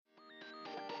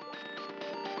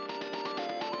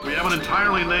We haven't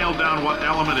entirely nailed down what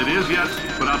element it is yet,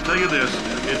 but I'll tell you this,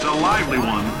 it's a lively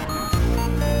one.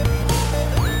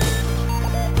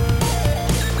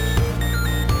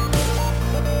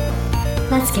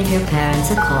 Let's give your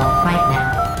parents a call right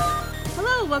now.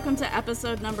 Hello, welcome to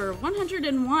episode number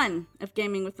 101 of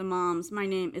Gaming with the Moms. My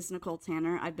name is Nicole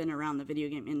Tanner. I've been around the video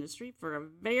game industry for a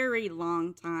very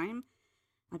long time.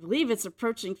 I believe it's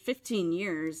approaching 15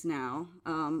 years now.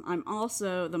 I'm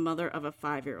also the mother of a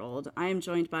 5-year-old. I am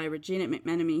joined by Regina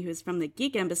McMenemy, who is from the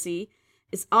Geek Embassy,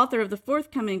 is author of the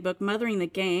forthcoming book, Mothering the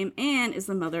Game, and is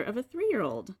the mother of a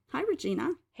 3-year-old. Hi,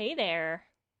 Regina. Hey there.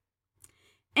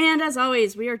 And as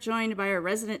always, we are joined by our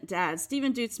resident dad,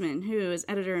 Stephen Dutzman, who is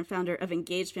editor and founder of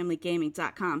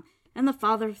EngageFamilyGaming.com and the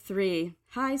father of 3.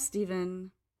 Hi,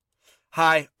 Stephen.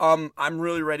 Hi, I'm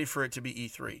really ready for it to be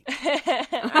E3.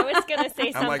 I was going to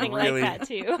say something like that,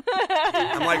 too.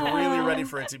 I'm really ready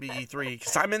for it to be E3,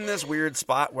 because I'm in this weird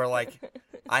spot where,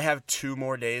 I have 2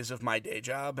 more days of my day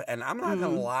job, and I'm not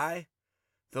going to lie,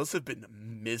 those have been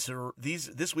miserable.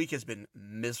 This week has been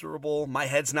miserable. My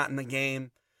head's not in the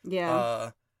game.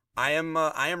 Yeah. I am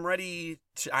ready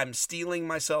to, I'm steeling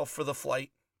myself for the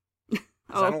flight, because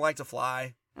I don't like to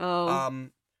fly. Oh.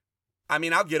 I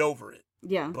mean, I'll get over it.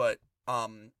 Yeah. But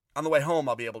on the way home,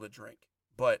 I'll be able to drink.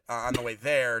 But on the way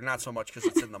there, not so much, because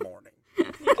it's in the morning. You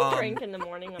can drink in the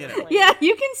morning on a plane. Yeah,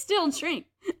 you can still drink.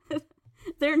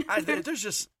 There's got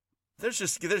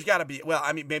to be. Well,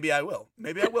 I mean, maybe I will.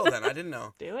 Maybe I will then. I didn't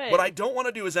know. Do it. What I don't want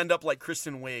to do is end up like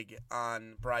Kristen Wiig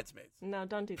on Bridesmaids. No,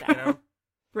 don't do that. You know?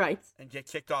 Right. And get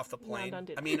kicked off the plane. No, don't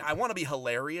do that. I mean, I want to be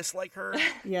hilarious like her.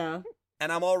 Yeah.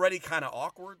 And I'm already kind of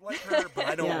awkward like her, but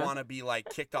I don't Yeah. want to be like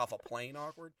kicked off a plane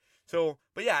awkward. So,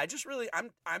 but yeah, I just really,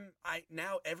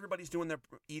 now everybody's doing their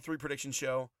E3 prediction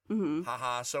show. Mm-hmm.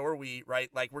 Haha, so are we, right?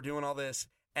 Like, we're doing all this.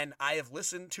 And I have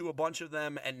listened to a bunch of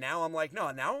them, and now I'm like,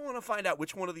 no, now I want to find out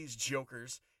which one of these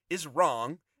jokers is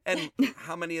wrong and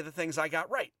how many of the things I got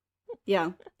right.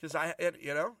 Yeah. Because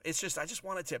it's just, I just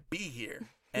wanted to be here.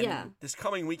 And this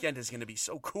coming weekend is going to be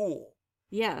so cool.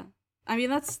 Yeah. I mean,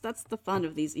 that's the fun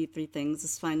of these E3 things,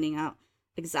 is finding out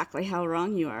exactly how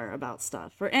wrong you are about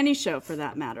stuff. For any show, for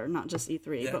that matter, not just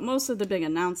E3. Yeah. But most of the big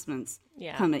announcements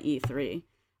come at E3.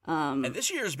 And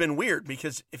this year has been weird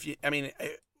because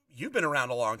you've been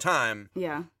around a long time.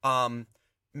 Yeah.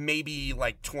 Maybe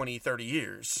like 20, 30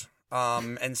 years.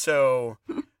 And so,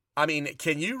 I mean,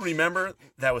 can you remember?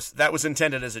 That was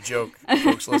intended as a joke,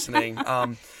 folks listening.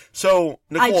 So,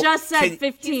 Nicole, I just said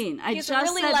 15. He's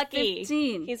really lucky.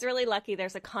 15. He's really lucky.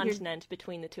 There's a continent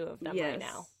between the two of them right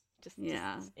now. Just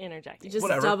interjecting. Just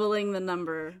Whatever. doubling the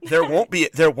number. There won't be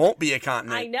a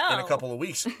continent I know. in a couple of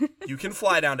weeks. You can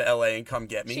fly down to LA and come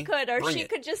get me. She could, or Bring she it.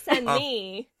 could just send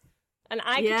me. And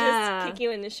I could just kick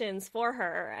you in the shins for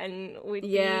her, and we'd be,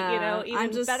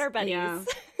 even better buddies.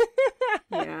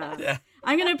 Yeah.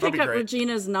 I'm going to pick up great.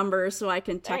 Regina's number so I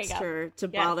can text her to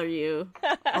bother you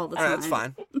all the time. All right, that's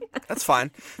fine. That's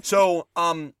fine. So,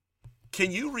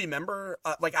 can you remember,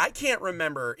 I can't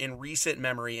remember in recent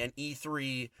memory an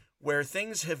E3 where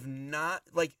things have not,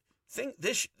 with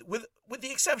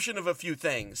the exception of a few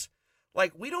things,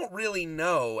 we don't really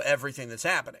know everything that's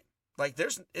happening.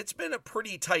 It's been a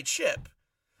pretty tight ship.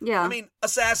 Yeah. I mean,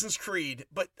 Assassin's Creed,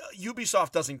 but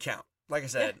Ubisoft doesn't count. Like I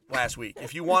said last week,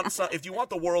 if you want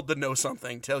the world to know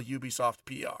something, tell Ubisoft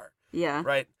PR. Yeah.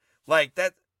 Right?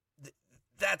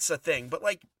 That's a thing. But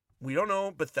we don't know.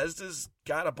 Bethesda's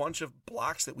got a bunch of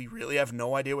blocks that we really have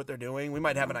no idea what they're doing. We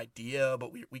might have an idea,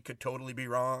 but we could totally be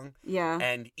wrong. Yeah.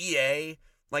 And EA,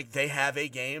 they have a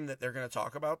game that they're going to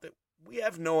talk about that we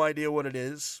have no idea what it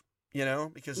is,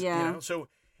 because, so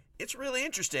it's really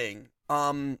interesting.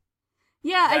 I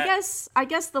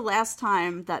guess the last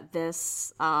time that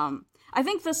this, I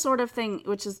think this sort of thing,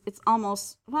 which is, it's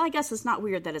almost, well, I guess it's not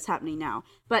weird that it's happening now,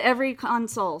 but every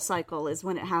console cycle is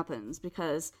when it happens,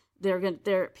 because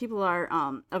people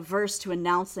are averse to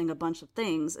announcing a bunch of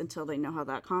things until they know how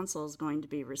that console is going to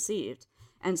be received.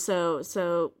 And so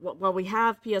while we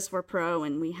have PS4 Pro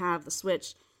and we have the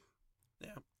Switch,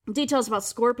 details about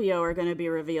Scorpio are going to be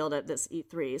revealed at this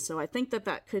E3. So I think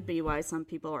that could be why some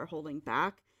people are holding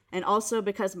back. And also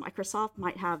because Microsoft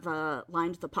might have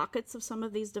lined the pockets of some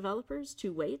of these developers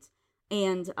to wait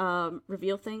and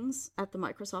reveal things at the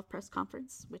Microsoft press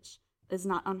conference, which is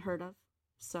not unheard of.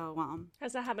 So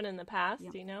has that happened in the past?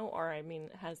 Do you know? Or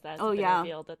has that been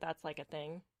revealed that that's a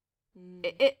thing?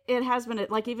 It has been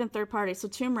even third party. So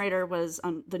Tomb Raider was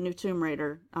the new Tomb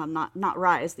Raider, not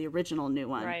Rise, the original new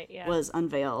one, was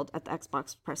unveiled at the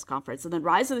Xbox press conference, and then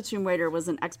Rise of the Tomb Raider was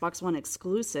an Xbox One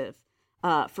exclusive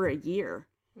for a year.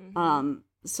 Mm-hmm.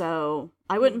 So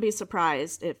I wouldn't be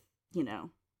surprised if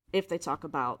if they talk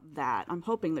about that. I'm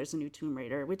hoping there's a new Tomb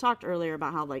Raider. We talked earlier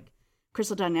about how like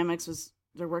Crystal Dynamics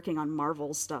they're working on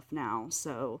Marvel stuff now.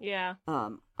 So yeah,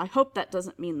 I hope that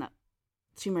doesn't mean that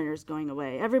Tomb Raider is going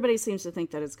away. Everybody seems to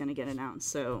think that it's going to get announced.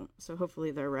 So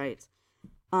hopefully they're right.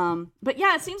 But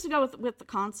yeah, it seems to go with the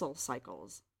console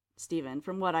cycles, Steven,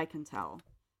 from what I can tell.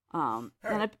 And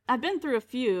I've been through a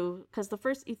few, because the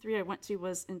first E3 I went to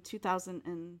was in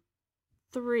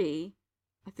 2003,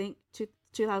 I think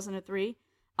 2003.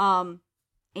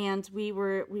 And we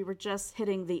were just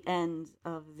hitting the end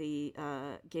of the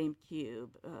GameCube,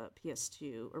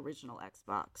 PS2, original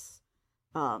Xbox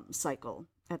cycle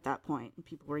at that point, and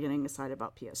people were getting excited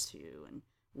about PS2 and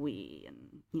Wii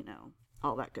and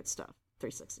all that good stuff.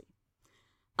 360.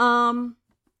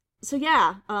 So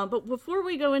yeah, but before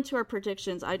we go into our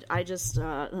predictions, I just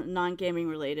non-gaming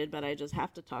related, but I just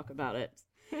have to talk about it.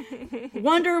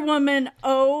 Wonder Woman,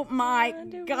 oh my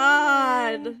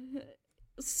God.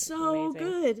 So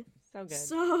good. So good.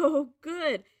 So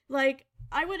good. Like,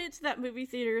 I went into that movie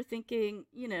theater thinking,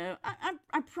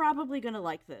 I'm probably going to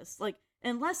like this. Like,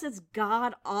 unless it's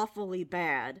god awfully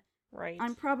bad, right?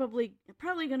 I'm probably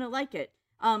going to like it.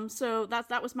 So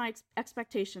that was my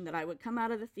expectation, that I would come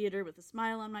out of the theater with a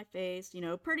smile on my face,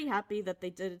 pretty happy that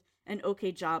they did an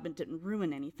okay job and didn't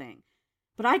ruin anything.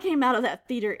 But I came out of that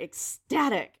theater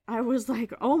ecstatic. I was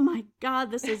like, oh my God,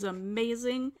 this is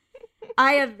amazing.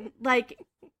 I have,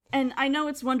 and I know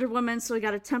it's Wonder Woman, so I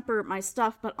got to temper my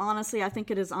stuff, but honestly, I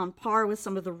think it is on par with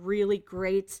some of the really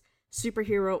great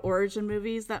superhero origin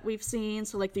movies that we've seen.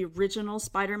 So like the original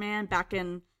Spider-Man back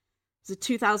in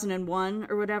 2001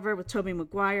 or whatever with Tobey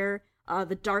Maguire,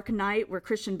 The Dark Knight where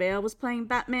Christian Bale was playing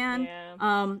Batman,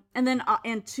 and then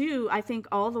and two, I think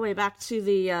all the way back to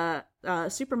the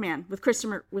Superman with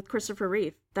Christopher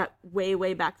Reeve, that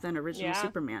way back then original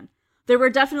Superman. There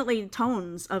were definitely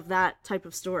tones of that type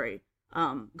of story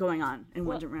going on in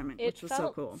Wonder Woman, which was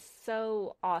so cool.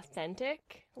 So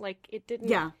authentic, like it didn't.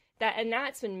 Yeah.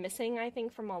 That's been missing, I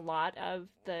think, from a lot of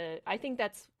the. I think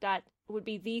that would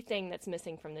be the thing that's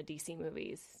missing from the DC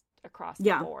movies across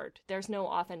the board. There's no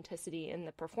authenticity in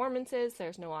the performances.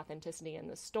 There's no authenticity in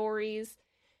the stories,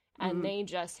 and they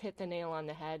just hit the nail on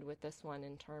the head with this one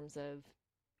in terms of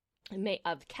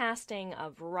casting,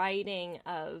 of writing,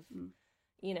 of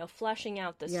fleshing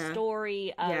out the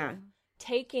story, of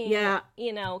taking,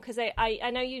 because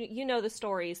I know you know the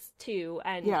stories too,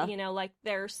 and like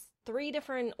there's 3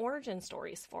 different origin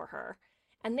stories for her,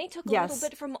 and they took a little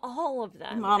bit from all of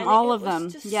them. All of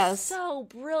them, yes. So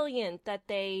brilliant that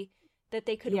they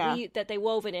could that they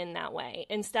wove it in that way,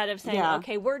 instead of saying,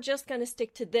 okay, we're just going to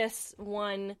stick to this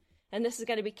one, and this is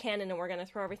going to be canon, and we're going to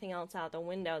throw everything else out the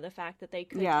window. The fact that they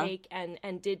could take and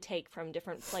did take from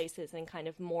different places and kind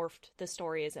of morphed the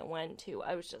story as it went to,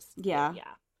 I was just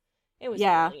it was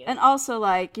brilliant. And also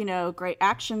great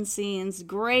action scenes,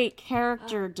 great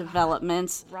character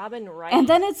development, Robin Wright, and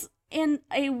then it's in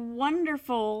a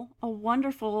wonderful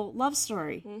love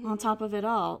story on top of it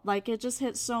all. Like, it just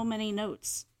hit so many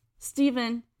notes.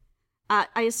 Steven,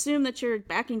 I assume that you're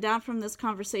backing down from this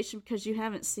conversation because you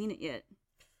haven't seen it yet.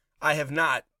 I have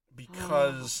not,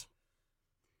 because...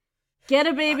 Get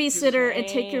a babysitter and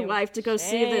take your wife to go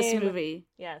see this movie.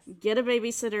 Yes. Get a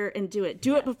babysitter and do it.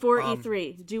 Do it before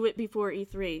E3. Do it before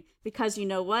E3. Because you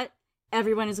know what?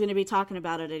 Everyone is going to be talking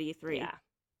about it at E3. Yeah.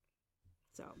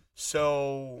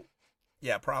 So,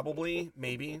 yeah, probably,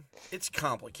 maybe. It's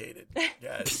complicated,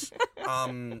 guys.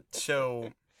 So,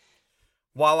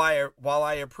 while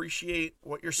I appreciate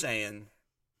what you're saying,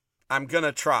 I'm going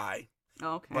to try.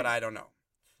 Okay. But I don't know.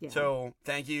 Yeah. So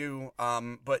thank you,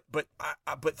 but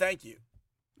thank you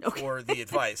for the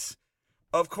advice.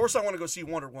 Of course, I want to go see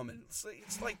Wonder Woman. It's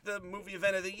like the movie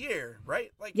event of the year,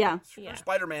 right? Like,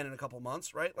 Spider-Man in a couple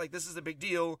months, right? Like, this is a big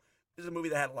deal. This is a movie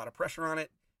that had a lot of pressure on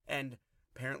it, and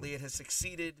apparently it has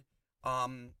succeeded.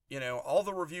 All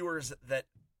the reviewers that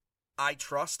I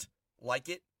trust like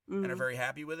it and are very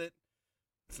happy with it.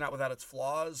 It's not without its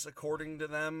flaws, according to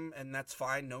them, and that's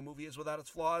fine. No movie is without its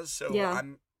flaws. So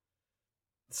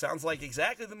sounds like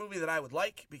exactly the movie that I would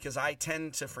like, because I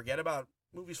tend to forget about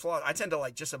movies' flaws. I tend to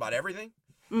like just about everything.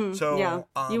 So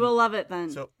you will love it then.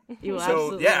 You will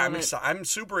absolutely love it. I'm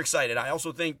super excited. I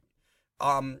also think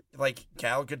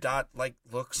Gal Gadot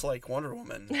looks like Wonder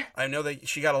Woman. I know that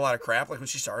she got a lot of crap when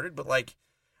she started, but I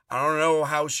don't know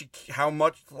how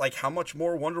much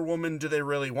more Wonder Woman do they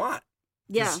really want?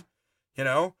 Yeah.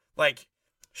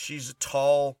 She's a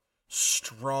tall,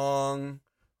 strong,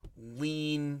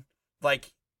 lean,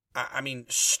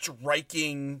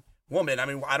 striking woman. I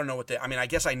mean, I don't know what I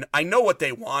guess I know what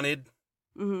they wanted,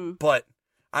 but,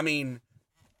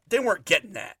 they weren't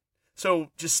getting that. So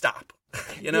just stop.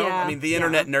 You know, Yeah, I mean, the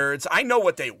internet nerds. I know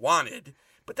what they wanted,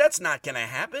 but that's not gonna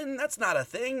happen. That's not a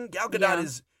thing. Gal Gadot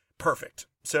is perfect.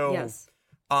 So, yes.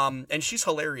 And she's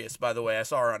hilarious, by the way. I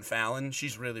saw her on Fallon.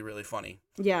 She's really, really funny.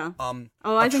 Yeah. Oh,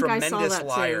 I think I saw that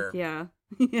liar. too. Yeah.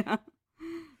 Yeah.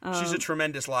 She's a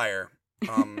tremendous liar.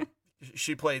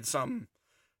 She played some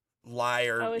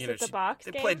liar. Oh, is it the box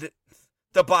game? They played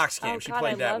the box game. Oh, She God,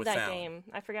 played that love with that Fallon. game.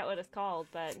 I forgot what it's called,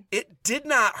 but It did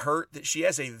not hurt that she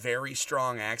has a very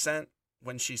strong accent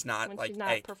when she's not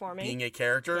performing, being a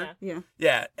character.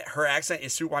 Yeah. Her accent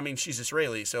is super. I mean, she's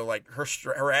Israeli, so like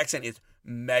her accent is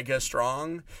mega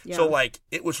strong. Yeah. So like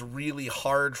it was really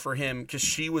hard for him because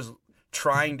she was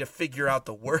trying to figure out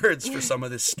the words for some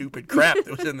of this stupid crap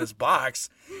that was in this box,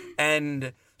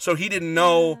 and so he didn't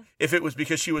know if it was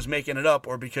because she was making it up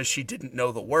or because she didn't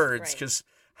know the words. Because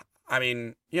I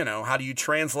mean, you know, how do you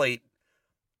translate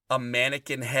a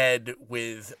mannequin head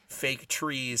with fake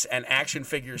trees and action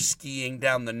figures skiing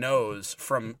down the nose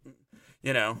from,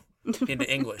 you know,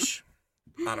 into English?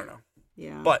 I don't know.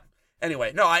 Yeah. But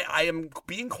anyway, no, I am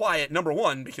being quiet, number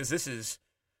one, because this is,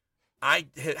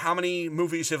 how many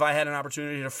movies have I had an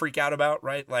opportunity to freak out about,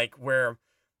 right? Like where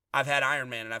I've had Iron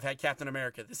Man and I've had Captain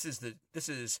America. This is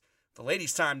the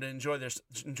ladies' time to enjoy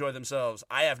themselves.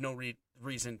 I have no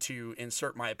reason to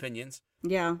insert my opinions.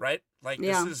 Yeah. Right? Like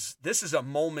this is a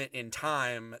moment in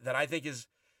time that I think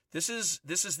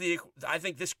I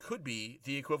think this could be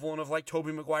the equivalent of like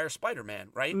Tobey Maguire Spider-Man,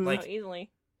 right? Like easily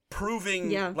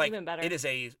proving like even better. It is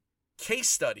a case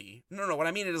study. No, what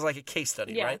I mean is like a case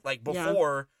study, right? Like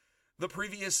before the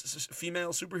previous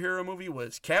female superhero movie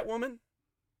was Catwoman.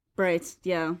 Right.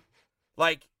 Yeah.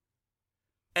 Like,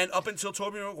 and up until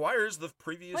Tobey Maguire's the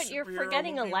previous. What, you're superhero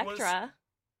forgetting movie Elektra?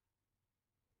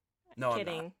 No,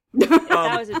 kidding. I'm not.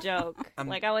 That was a joke.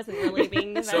 Like I wasn't really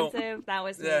being defensive. That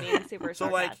was me being super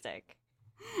sarcastic.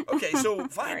 Okay, so fine.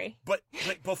 Sorry. But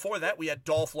like before that, we had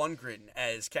Dolph Lundgren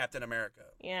as Captain America.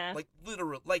 Yeah. Like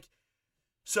literally, like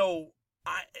so.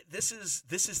 This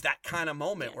is that kind of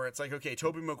moment where it's like, okay,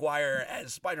 Tobey Maguire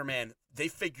as Spider-Man, they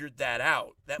figured that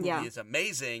out. That movie is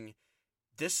amazing.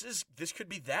 This could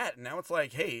be that. And now it's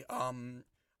like, hey,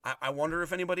 I wonder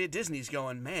if anybody at Disney's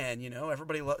going, man, you know,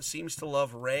 everybody seems to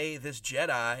love Rey, this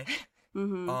Jedi.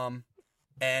 Mm-hmm.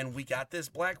 And we got this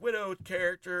Black Widow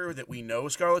character that we know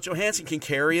Scarlett Johansson can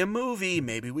carry a movie.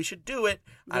 Maybe we should do it.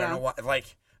 I don't know why.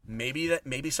 Like maybe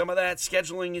some of that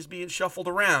scheduling is being shuffled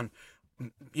around.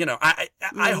 You know,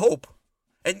 I hope,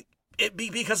 and it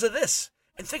be because of this.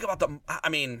 And think about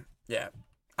I'm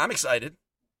excited.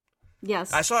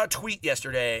 Yes. I saw a tweet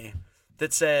yesterday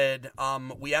that said,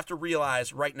 we have to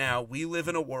realize right now we live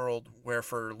in a world where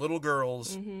for little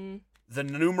girls, the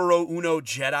numero uno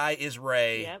Jedi is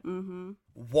Rey. Yep. Mm-hmm.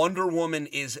 Wonder Woman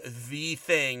is the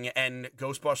thing, and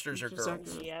Ghostbusters are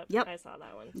girls. Yep. I saw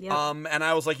that one. Yep. And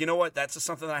I was like, you know what? That's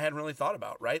something that I hadn't really thought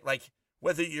about, right? Like,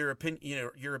 whether your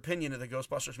opinion of the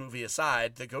Ghostbusters movie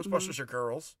aside, the Ghostbusters are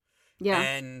girls. Yeah.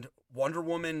 And Wonder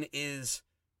Woman is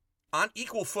on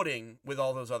equal footing with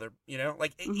all those other, you know,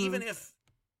 like even if,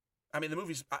 I mean, the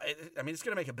movie's, it's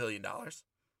going to make $1 billion.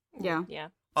 Yeah. Yeah.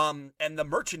 And the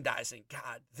merchandising,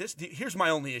 God, here's my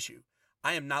only issue.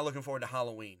 I am not looking forward to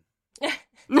Halloween. It's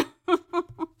gonna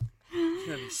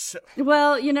be so...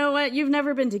 Well, you know what? You've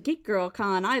never been to Geek Girl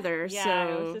Con either. Yeah, so,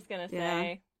 I was just going to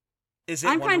say. Is it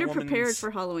I'm Wonder kind of Woman's prepared for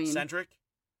Halloween. Centric?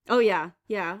 Oh, yeah.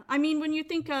 Yeah. I mean, when you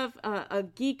think of a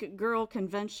Geek Girl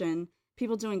convention,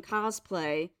 people doing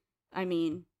cosplay, I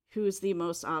mean, who's the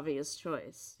most obvious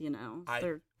choice, you know?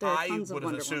 There are tons of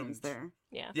Wonder Womans there.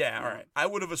 Yeah. Yeah, all right. I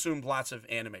would have assumed lots of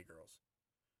anime girls.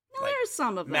 No, there's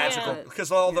some of them. Magical, because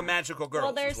the magical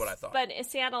girls is what I thought. But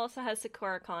Seattle also has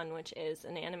Sakura Con, which is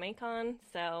an anime con,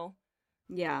 so...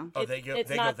 Yeah. Oh, they go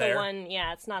not there? The one.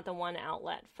 Yeah, it's not the one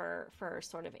outlet for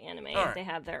sort of anime. Right. They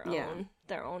have their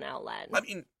own outlet. I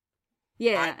mean,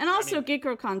 and also Geek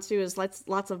Girl Con too is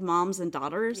lots of moms and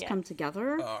daughters come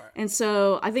together, right. And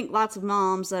so I think lots of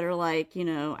moms that are like, you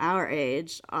know, our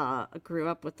age grew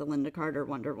up with the Linda Carter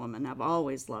Wonder Woman. I've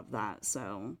always loved that.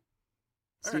 So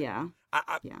right. yeah.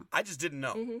 I just didn't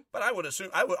know, but I would assume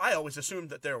I always assumed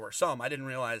that there were some. I didn't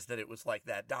realize that it was like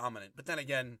that dominant. But then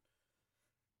again,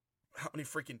 how many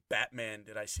freaking Batman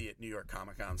did I see at New York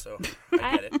Comic Con? So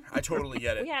I get it. I totally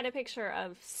get it. We had a picture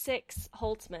of 6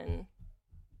 Holtzman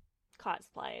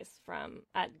cosplays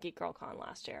at Geek Girl Con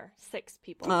last year. 6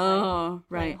 people. Oh,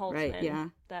 right, Holtzman, right, yeah.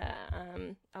 The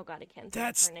I can't think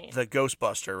That's of her name. the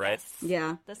Ghostbuster, right? Yes.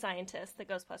 Yeah. The scientist, the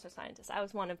Ghostbuster scientist. I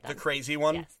was one of them. The crazy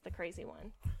one? Yes, the crazy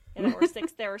one. And there were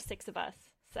 6. There were 6 of us.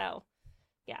 So,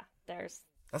 yeah,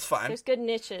 that's fine. There's good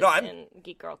niches in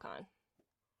Geek Girl Con.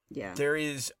 Yeah. There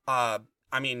is, I'm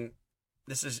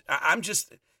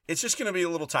just, it's just gonna be a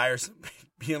little tiresome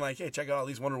being like, hey, check out all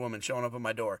these Wonder Woman showing up at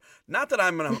my door. Not that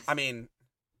I'm gonna. I mean,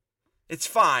 it's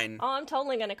fine. Oh, I'm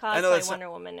totally gonna cosplay Wonder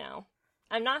Woman now.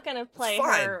 I'm not gonna play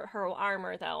her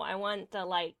armor though. I want the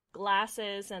like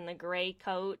glasses and the gray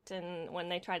coat, and when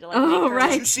they tried to like make her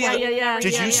right. Did you see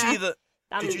Did you see the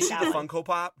that Funko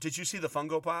Pop? Did you see the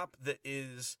Funko Pop that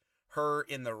is her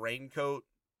in the raincoat,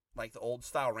 like the old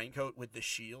style raincoat with the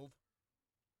shield?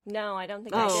 No, I don't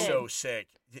think I did. It's so sick.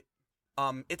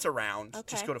 It's around. Okay.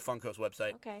 Just go to Funko's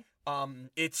website. Okay.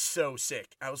 It's so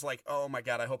sick. I was like, oh my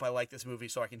god, I hope I like this movie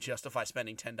so I can justify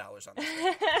spending $10 on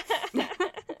this.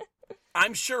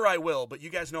 I'm sure I will, but you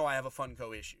guys know I have a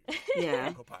Funko issue. Yeah.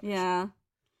 Funko Pop Yeah. issue.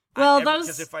 Well, those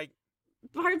because if I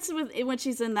parts with when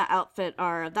she's in that outfit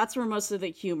that's where most of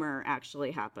the humor actually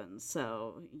happens.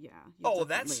 So yeah.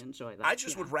 Enjoy that. I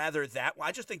just would rather that.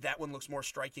 I just think that one looks more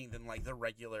striking than like the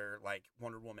regular like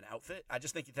Wonder Woman outfit. I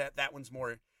just think that one's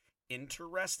more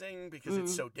interesting because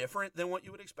it's so different than what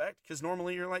you would expect. Because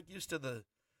normally you're like used to the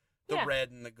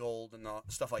red and the gold and the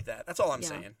stuff like that. That's all I'm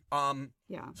saying.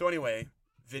 Yeah. So anyway,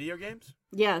 video games.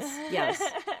 Yes.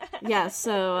 Yes.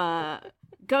 So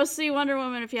go see Wonder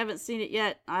Woman if you haven't seen it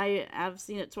yet. I have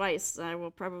seen it twice. I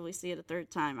will probably see it a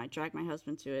third time. I dragged my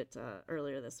husband to it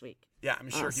earlier this week. Yeah, I'm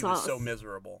sure he was so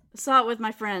miserable. Saw it with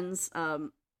my friends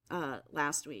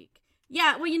last week.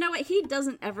 Yeah, well, you know what? He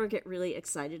doesn't ever get really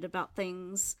excited about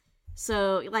things.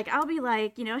 So, like, I'll be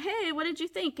like, hey, what did you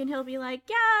think? And he'll be like,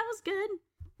 yeah, it was good.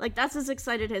 Like, that's as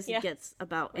excited as he gets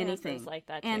about anything. Like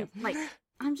that, and, like,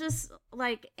 I'm just,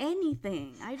 like,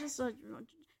 anything. I just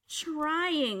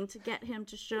trying to get him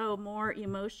to show more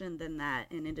emotion than that,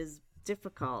 and it is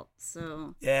difficult.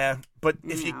 So yeah, but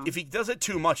if he does it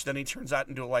too much, then he turns out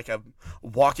into like a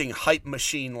walking hype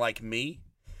machine like me.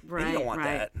 Right, and you don't want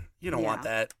that. You don't want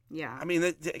that. Yeah, I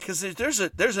mean, because there's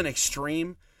an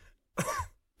extreme.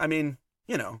 I mean,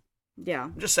 Yeah,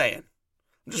 I'm just saying.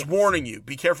 I'm just warning you.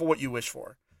 Be careful what you wish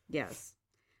for. Yes.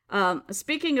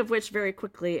 Speaking of which, very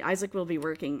quickly, Isaac will be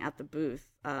working at the booth,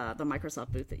 the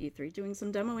Microsoft booth at E3, doing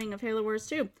some demoing of Halo Wars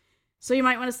 2. So you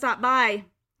might want to stop by,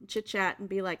 chit chat, and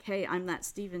be like, "Hey, I'm that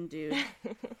Steven dude."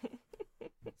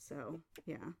 So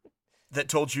yeah. That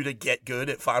told you to get good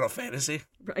at Final Fantasy.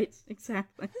 Right.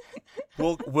 Exactly.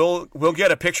 We'll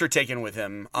get a picture taken with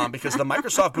him because the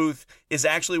Microsoft booth is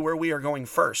actually where we are going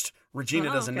first. Regina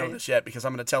doesn't know this yet because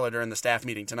I'm going to tell her during the staff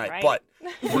meeting tonight. Right. But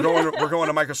we're going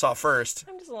to Microsoft first.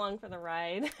 I'm just along for the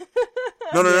ride.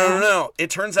 No. It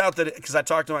turns out that because I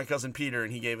talked to my cousin Peter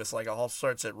and he gave us like all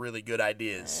sorts of really good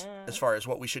ideas as far as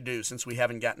what we should do since we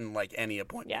haven't gotten like any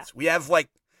appointments. Yeah. We have like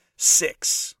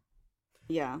 6.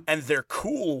 Yeah. And they're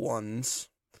cool ones,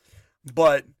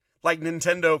 but like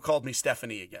Nintendo called me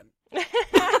Stephanie again.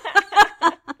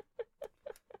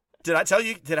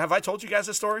 Have I told you guys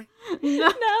a story?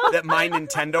 No. That my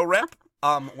Nintendo rep,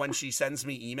 when she sends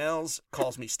me emails,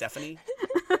 calls me Stephanie.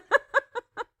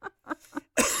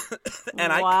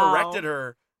 And I corrected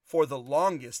her for the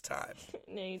longest time.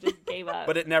 No, you just gave up.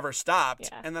 But it never stopped.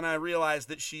 Yeah. And then I realized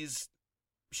that she's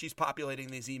populating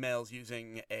these emails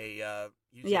using a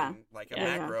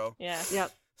macro. Yeah.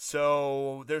 Yep.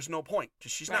 So there's no point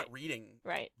because she's not reading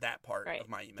that part of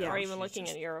my email. Or even looking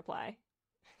at your reply.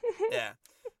 Yeah.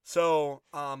 So,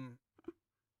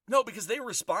 no, because they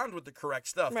respond with the correct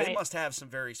stuff. Right. They must have some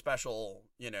very special,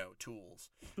 tools.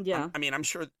 Yeah. I mean, I'm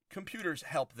sure computers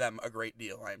help them a great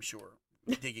deal, I'm sure,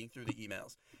 digging through the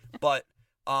emails. But,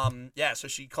 so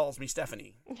she calls me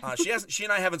Stephanie. She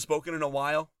and I haven't spoken in a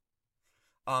while.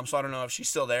 So I don't know if she's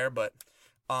still there, but,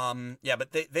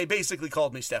 but they basically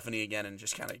called me Stephanie again and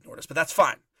just kind of ignored us. But that's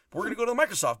fine. We're going to go to the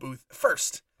Microsoft booth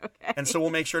first. Okay. And so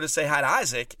we'll make sure to say hi to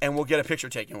Isaac, and we'll get a picture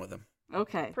taken with him.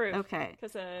 Okay. Proof. Okay.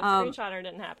 Because a screenshotter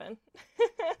didn't happen.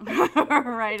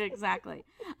 Right, exactly.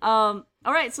 All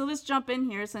right, so let's jump in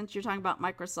here. Since you're talking about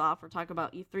Microsoft, we're talking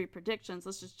about E3 predictions.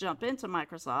 Let's just jump into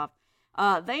Microsoft.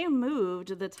 They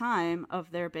moved the time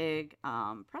of their big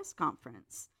press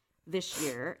conference this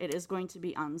year. It is going to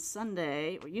be on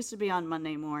Sunday. It used to be on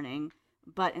Monday morning,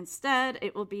 but instead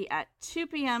it will be at 2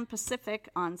 p.m. Pacific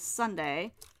on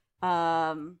Sunday,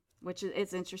 which is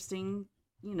it's interesting,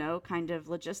 kind of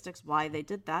logistics why they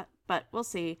did that, but we'll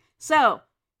see. So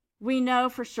we know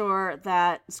for sure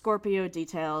that Scorpio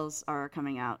details are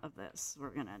coming out of this. We're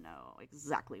going to know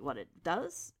exactly what it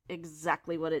does,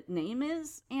 exactly what its name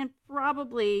is, and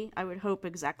probably, I would hope,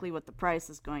 exactly what the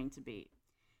price is going to be.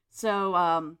 So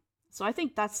I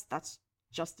think that's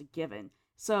just a given.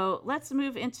 So let's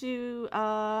move into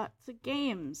to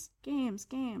games.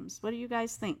 What do you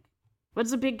guys think?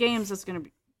 What's the big games that's going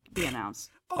to be announced?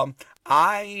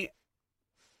 I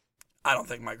don't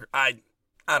think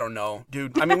I don't know,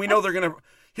 dude. I mean, we know they're gonna.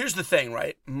 here's the thing,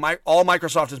 right? All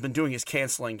Microsoft has been doing is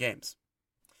canceling games.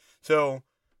 So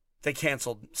they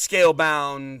canceled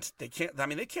Scalebound. They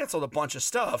canceled a bunch of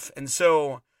stuff. And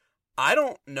so I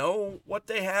don't know what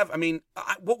they have. I mean,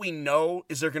 what we know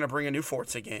is they're going to bring a new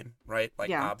Forza game, right? Like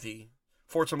the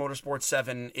Forza Motorsport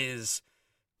 7 is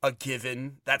a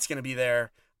given. That's going to be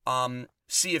there.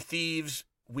 Sea of Thieves,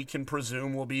 we can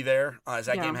presume will be there, as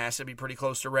that game has to be pretty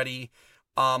close to ready.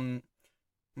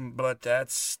 But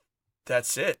that's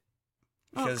it.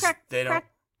 Because they don't...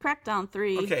 Crackdown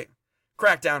 3. Okay.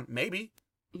 Crackdown, maybe.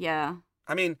 Yeah.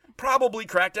 I mean, probably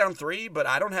Crackdown 3, but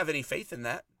I don't have any faith in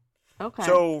that. Okay.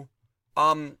 So,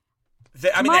 they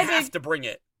have to bring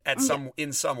it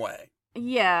in some way.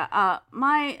 Yeah,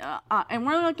 and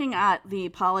we're looking at the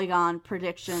Polygon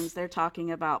predictions. They're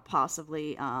talking about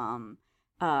possibly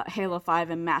Halo 5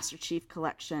 and Master Chief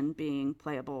Collection being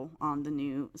playable on the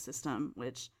new system,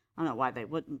 which I don't know why they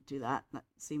wouldn't do that. That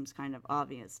seems kind of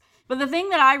obvious. But the thing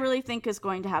that I really think is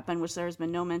going to happen, which there has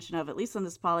been no mention of, at least in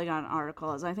this Polygon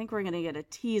article, is I think we're going to get a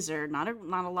teaser, not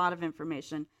a lot of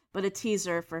information, but a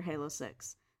teaser for Halo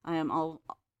 6. I am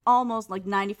almost like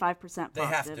 95%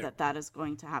 positive that is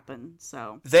going to happen.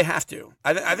 So they have to.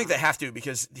 I think they have to,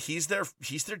 because he's their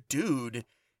dude,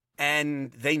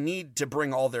 and they need to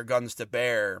bring all their guns to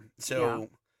bear. So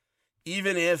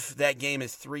even if that game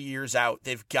is 3 years out,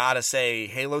 they've got to say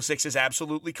Halo 6 is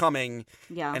absolutely coming,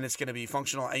 and it's going to be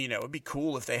functional. You know, it'd be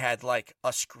cool if they had like a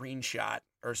screenshot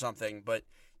or something, but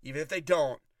even if they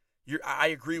don't, I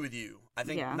agree with you. I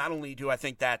think not only do I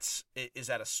think is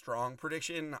that a strong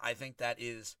prediction, I think that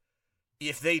is,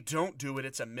 if they don't do it,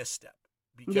 it's a misstep,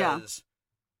 because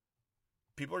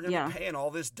people are going to be paying all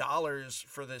this dollars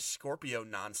for this Scorpio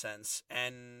nonsense,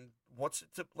 and what's it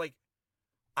to, like,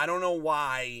 I don't know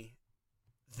why,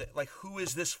 who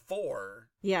is this for?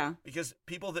 Yeah. Because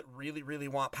people that really, really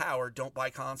want power don't buy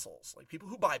consoles. Like, people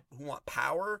who want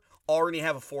power already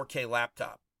have a 4K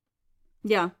laptop.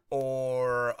 Yeah.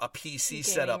 Or a PC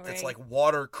setup that's like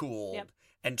water cooled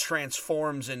and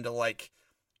transforms into like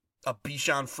a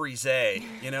Bichon Frise,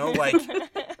 you know, like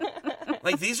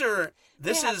this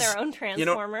is their own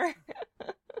transformer.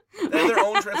 They have their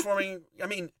own transforming. I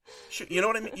mean, you know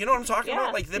what I mean? You know what I'm talking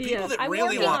about? Like the people that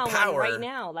really want power. Right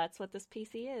now, that's what this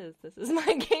PC is. This is my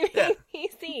gaming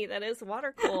PC that is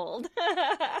water cooled.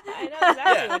 I know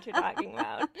exactly what you're talking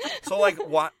about. So, like,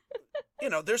 what? You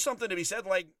know, there's something to be said.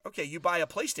 Like, okay, you buy a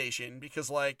PlayStation because,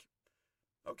 like,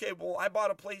 okay, well, I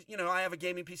bought I have a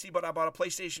gaming PC, but I bought a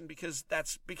PlayStation because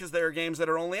there are games that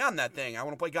are only on that thing. I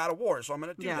want to play God of War, so I'm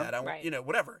going to do that. I want,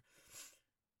 whatever.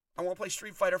 I want to play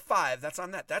Street Fighter 5. That's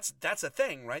on that. That's a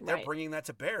thing, right? They're bringing that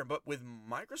to bear. But with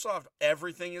Microsoft,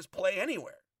 everything is play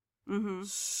anywhere. Mm-hmm.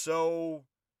 So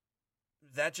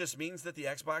that just means that the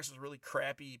Xbox is a really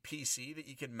crappy PC that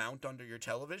you can mount under your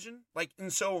television. Like,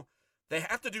 and so they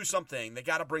have to do something. They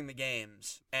got to bring the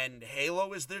games. And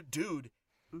Halo is their dude.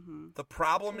 Mm-hmm. The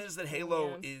problem is that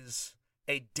Halo is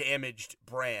a damaged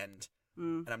brand.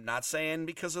 Mm. And I'm not saying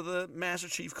because of the Master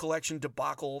Chief Collection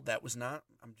debacle. That was not...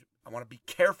 I want to be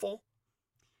careful,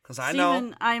 because I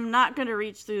know I'm not going to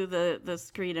reach through the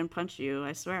screen and punch you.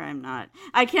 I swear I'm not.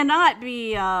 I cannot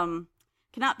be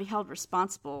held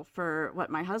responsible for what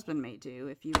my husband may do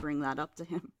if you bring that up to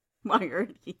him while you're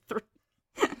at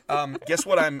E3. Guess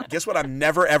what I'm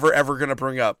never ever going to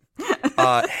bring up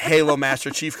Halo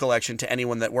Master Chief Collection to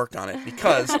anyone that worked on it,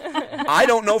 because I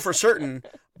don't know for certain,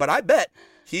 but I bet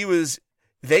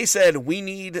they said we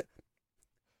need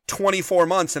 24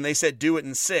 months, and they said do it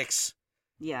in 6.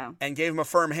 Yeah. And gave him a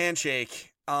firm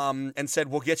handshake, and said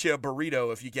we'll get you a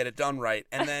burrito if you get it done right.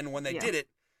 And then when they did it,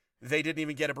 they didn't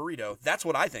even get a burrito. That's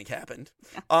what I think happened.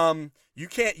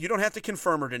 You don't have to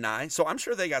confirm or deny. So I'm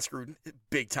sure they got screwed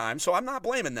big time. So I'm not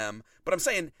blaming them, but I'm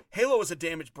saying Halo is a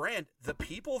damaged brand. The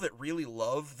people that really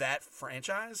love that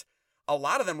franchise, a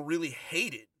lot of them really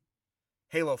hated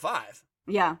Halo 5.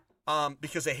 Yeah.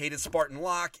 Because they hated Spartan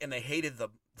Locke, and they hated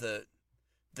the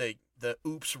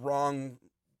oops wrong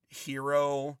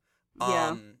hero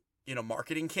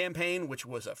marketing campaign, which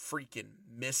was a freaking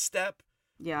misstep.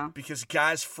 Yeah. Because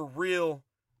guys, for real,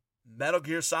 Metal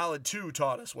Gear Solid 2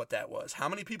 taught us what that was. How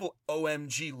many people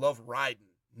OMG love Raiden?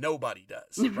 Nobody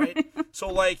does, right? So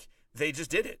like they just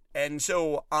did it. And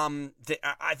so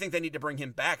I think they need to bring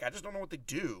him back. I just don't know what they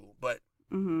do, but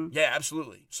yeah,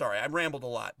 absolutely. Sorry, I rambled a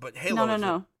lot, but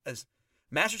Halo as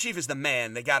Master Chief is the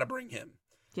man. They got to bring him.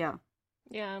 Yeah.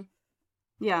 Yeah.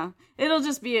 Yeah. It'll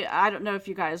just be, I don't know if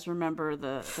you guys remember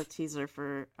the teaser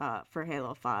for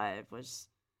Halo 5 was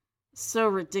so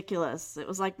ridiculous. It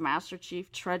was like Master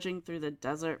Chief trudging through the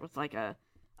desert with like a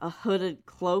hooded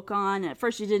cloak on. At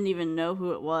first you didn't even know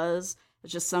who it was.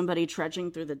 It's just somebody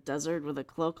trudging through the desert with a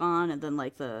cloak on, and then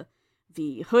like the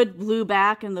hood blew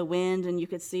back in the wind, and you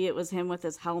could see it was him with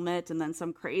his helmet, and then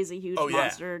some crazy huge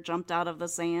monster jumped out of the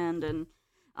sand. And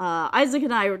Isaac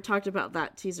and I talked about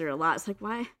that teaser a lot. It's like,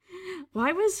 why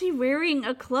was he wearing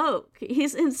a cloak?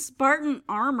 He's in Spartan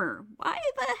armor. Why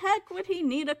the heck would he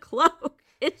need a cloak?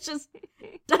 It just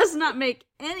does not make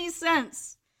any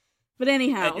sense. But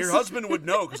anyhow, and your husband would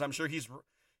know, because I'm sure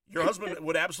your husband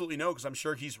would absolutely know, because I'm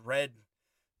sure he's read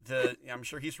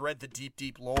the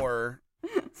deep lore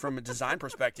from a design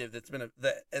perspective. That's been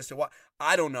as to why.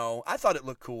 I don't know. I thought it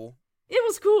looked cool. It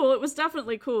was cool. It was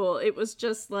definitely cool. It was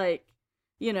just like,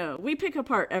 we pick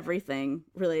apart everything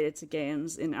related to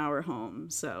games in our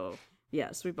home. So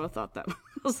yes, we both thought that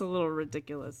was a little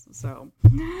ridiculous. So,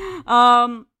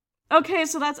 okay,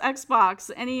 so that's Xbox.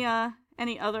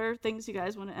 Any other things you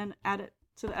guys want to add it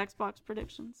to the Xbox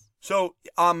predictions? So,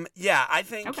 yeah, I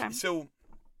think so.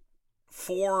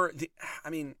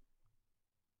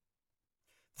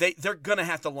 They're gonna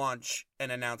have to launch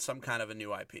and announce some kind of a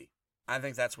new IP. I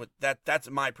think that's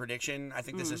my prediction. I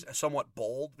think this is somewhat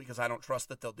bold because I don't trust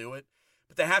that they'll do it,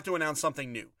 but they have to announce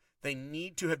something new. They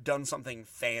need to have done something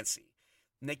fancy,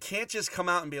 and they can't just come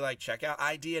out and be like, "Check out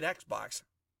ID at Xbox."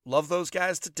 Love those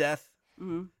guys to death.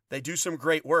 Mm-hmm. They do some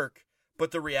great work,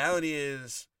 but the reality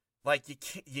is, like,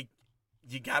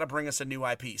 you got to bring us a new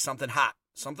IP, something hot,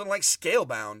 something like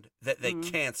Scalebound that they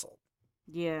canceled.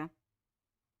 Yeah.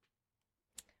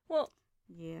 Well,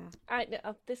 yeah.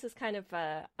 This is kind of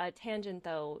a tangent,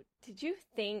 though. Did you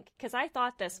think, because I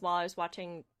thought this while I was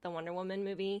watching the Wonder Woman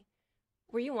movie,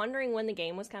 were you wondering when the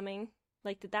game was coming?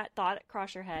 Like, did that thought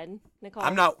cross your head, Nicole?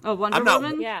 Wonder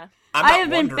Woman? Yeah. I have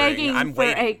been begging for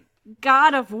a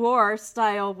God of War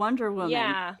style Wonder Woman.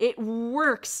 Yeah. It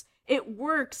works.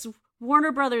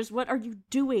 Warner Brothers, what are you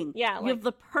doing? Yeah, you have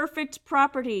the perfect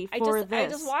property for this.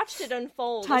 I just watched it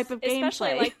unfold. Type of gameplay.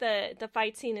 Especially like the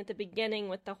fight scene at the beginning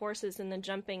with the horses and the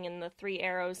jumping and the 3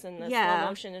 arrows and the slow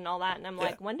motion and all that. And I'm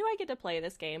like, when do I get to play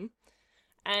this game?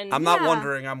 And I'm not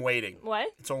wondering. I'm waiting. What?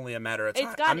 It's only a matter of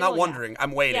time. I'm not wondering.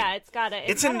 I'm waiting. Yeah, it's got to.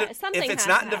 If it's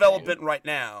not in development right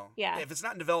now. Yeah. If it's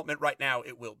not in development right now,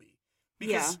 it will be,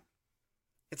 because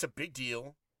it's a big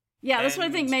deal. Yeah, that's what I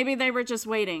think. Maybe they were just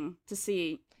waiting to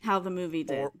see how the movie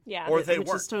did. Or they which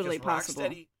weren't. Is totally possible.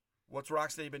 What's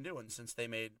Rocksteady been doing since they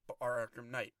made Arkham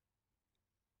Knight?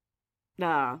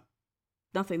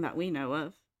 Nothing that we know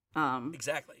of.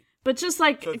 Exactly. But just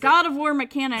like God of War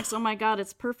mechanics, oh my god,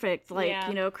 it's perfect. Like,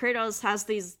 Kratos has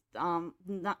these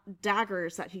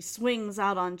daggers that he swings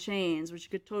out on chains, which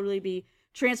could totally be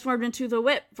transformed into the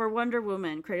whip for Wonder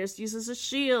Woman. Kratos uses a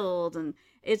shield, and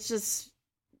it's just,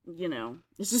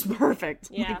 it's just perfect.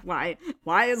 Yeah. Like,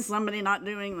 why is somebody not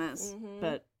doing this? Mm-hmm.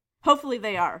 But hopefully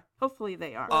they are. Well,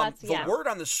 the word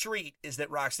on the street is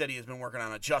that Rocksteady has been working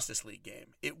on a Justice League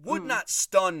game. It would not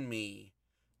stun me,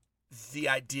 the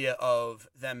idea of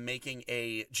them making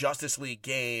a Justice League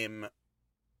game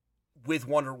with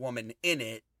Wonder Woman in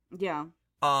it. Yeah.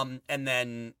 And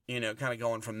then, kind of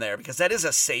going from there, because that is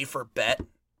a safer bet.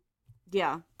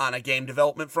 Yeah. On a game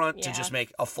development front to just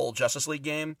make a full Justice League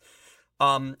game.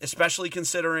 Especially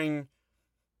considering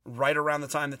right around the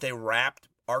time that they wrapped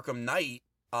Arkham Knight,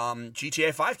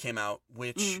 GTA 5 came out,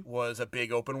 which was a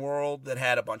big open world that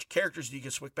had a bunch of characters that you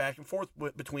could switch back and forth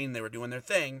between. They were doing their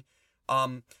thing.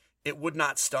 It would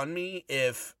not stun me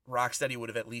if Rocksteady would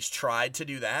have at least tried to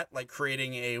do that, like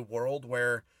creating a world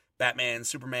where Batman,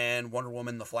 Superman, Wonder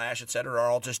Woman, The Flash, etc. are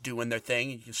all just doing their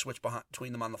thing, and you can switch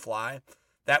between them on the fly.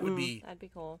 That would be that'd be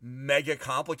cool. Mega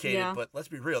complicated, but let's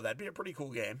be real, that'd be a pretty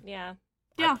cool game. Yeah.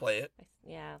 I'd play it.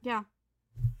 Yeah. Yeah.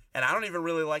 And I don't even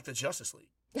really like the Justice League.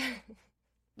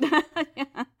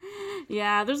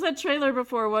 Yeah, there's that trailer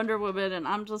before Wonder Woman, and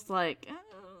I'm just like,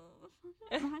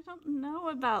 I don't know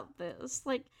about this.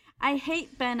 Like, I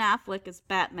hate Ben Affleck as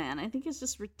Batman. I think it's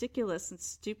just ridiculous and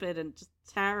stupid and just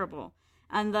terrible.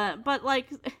 And but like,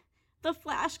 the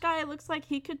Flash guy looks like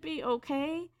he could be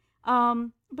okay.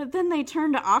 But then they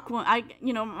turn to Aquaman.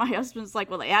 My husband's like,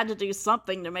 well, they had to do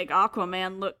something to make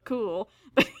Aquaman look cool.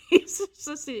 But he's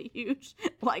just a huge,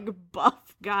 like,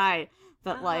 buff guy.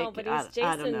 But but he's Jason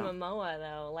I don't know. Momoa,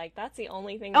 though. Like, that's the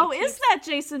only thing. Is that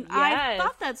Jason? Yes. I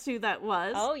thought that's who that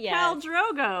was. Oh, yes. Khal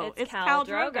Drogo. It's Khal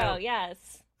Drogo,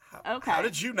 yes. How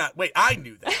did you not? Wait, I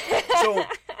knew that. So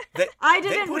I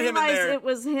didn't realize it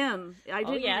was him. I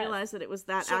didn't realize that it was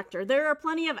that actor. There are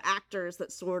plenty of actors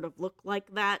that sort of look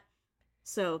like that.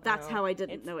 So that's how I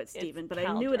didn't know it's Steven, but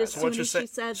I knew it as soon as she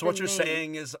said so what you're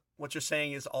saying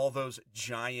is all those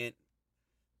giant,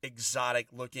 exotic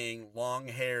looking, long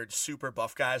haired, super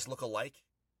buff guys look alike?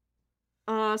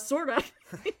 Sort of.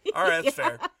 All right, that's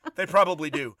fair. They probably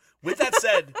do. With that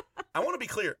said, I want to be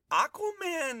clear.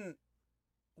 Aquaman,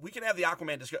 we can have the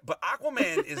Aquaman discussion, but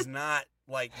Aquaman is not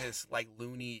like this like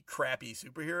loony, crappy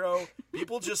superhero.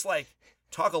 People just like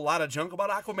talk a lot of junk about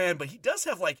Aquaman, but he does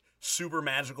have like super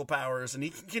magical powers, and he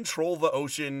can control the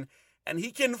ocean, and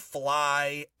he can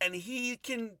fly, and he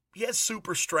has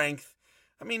super strength.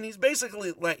 I mean, he's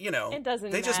basically like, it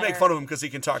doesn't they just matter. make fun of him because he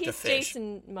can talk to He's fish.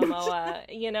 Jason Momoa,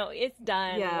 it's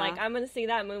done. Yeah. Like, I'm going to see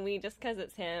that movie just because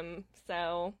it's him,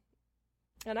 so,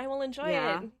 and I will enjoy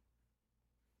it.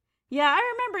 Yeah,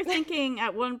 I remember thinking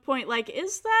at one point, like,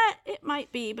 is that? It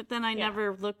might be, but then I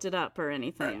never looked it up or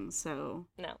anything, right. So.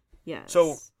 No. Yeah.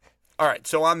 So, all right,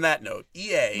 so on that note,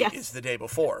 EA is the day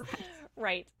before.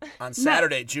 Right. On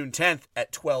Saturday, June 10th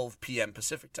at 12 p.m.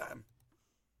 Pacific time.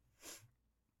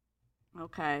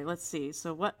 Okay, let's see.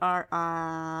 So what are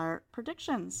our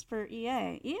predictions for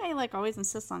EA? EA, like, always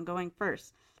insists on going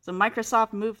first. So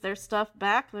Microsoft moved their stuff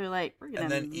back. They're like, we're going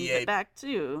to move it back,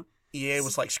 too. EA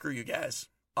was like, screw you guys.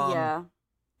 Yeah.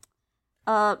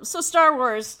 So Star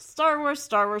Wars.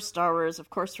 Of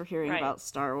course, we're hearing about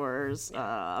Star Wars.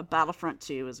 Battlefront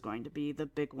 2 is going to be the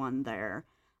big one there.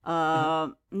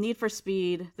 Need for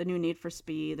Speed, the new Need for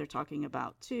Speed, they're talking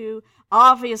about too.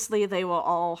 Obviously, they will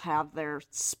all have their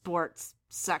sports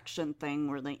section thing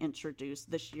where they introduce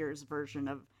this year's version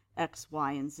of X,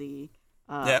 Y, and Z.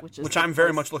 Which I'm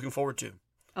very much looking forward to.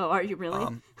 Oh, are you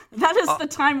really? That is the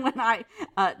time when I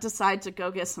decide to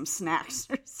go get some snacks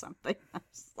or something. I'm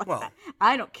just like,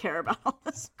 I don't care about all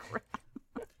this crap.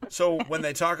 So when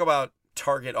they talk about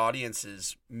target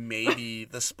audiences, maybe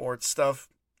the sports stuff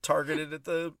targeted at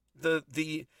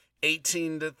the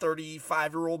 18 to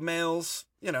 35-year-old males,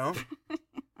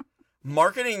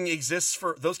 Marketing exists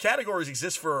for those categories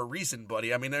exist for a reason,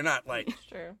 buddy. I mean, they're not like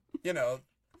True.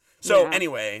 So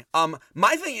anyway,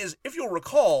 my thing is, if you'll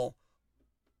recall,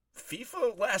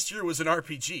 FIFA last year was an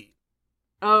RPG.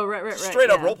 Oh, right. Straight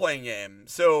up role-playing game.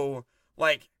 So,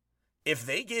 like, if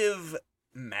they give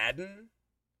Madden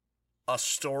a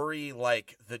story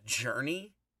like The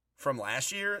Journey from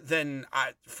last year, then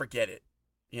I forget it,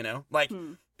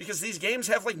 because these games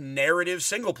have like narrative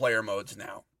single player modes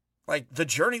now. Like The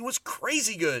Journey was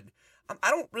crazy good.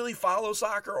 I don't really follow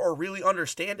soccer or really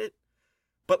understand it,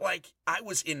 but like I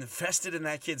was invested in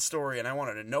that kid's story and I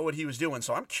wanted to know what he was doing.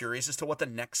 So I'm curious as to what the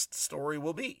next story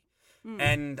will be.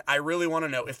 And I really want to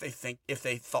know if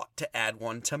they thought to add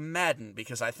one to Madden,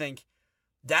 because I think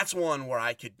that's one where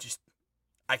I could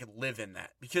live in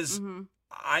that, because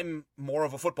I'm more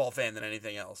of a football fan than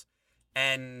anything else.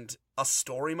 And a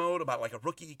story mode about like a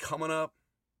rookie coming up,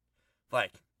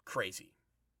 like crazy.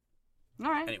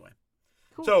 All right. Anyway.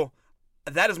 Cool. So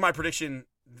that is my prediction,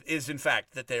 is in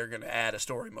fact that they're going to add a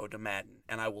story mode to Madden,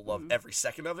 and I will love every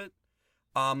second of it.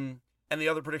 And the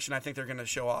other prediction, I think they're going to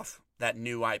show off that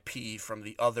new IP from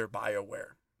the other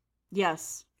BioWare.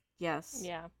 Yes. Yeah.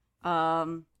 At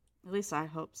least I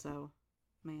hope so.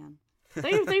 Man.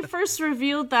 They first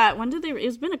revealed that. When did they?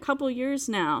 It's been a couple years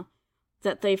now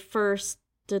that they first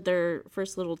did their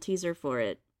first little teaser for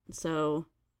it. So,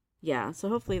 yeah. So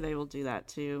hopefully they will do that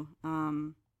too.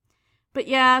 But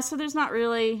yeah. So there's not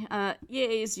really.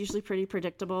 EA is usually pretty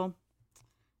predictable.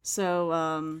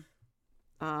 So,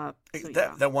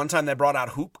 that one time they brought out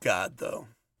Hoop God though.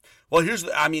 Well,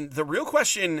 the real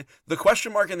question. The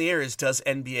question mark in the air is: does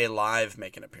NBA Live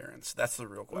make an appearance? That's the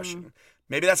real question.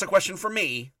 Maybe that's a question for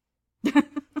me.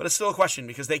 But it's still a question,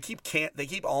 because they keep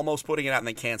almost putting it out and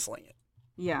then canceling it.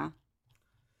 Yeah.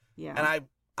 And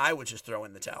I would just throw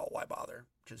in the towel. Why bother?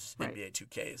 Because NBA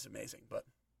 2K is amazing. But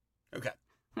okay.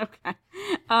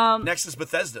 Next is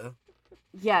Bethesda.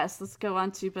 Yes, let's go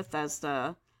on to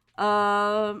Bethesda.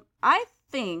 I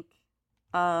think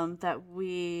that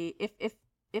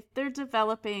if they're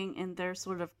developing in their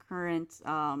sort of current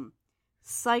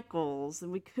cycles,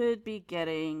 and we could be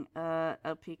getting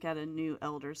a peek at a new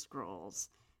Elder Scrolls,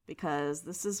 because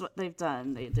this is what they've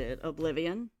done. They did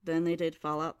Oblivion, then they did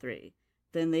Fallout 3,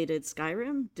 then they did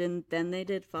Skyrim, then they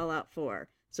did Fallout 4.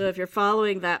 So if you're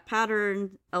following that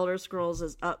pattern, Elder Scrolls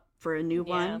is up for a new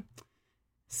one.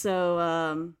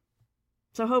 So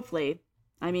hopefully,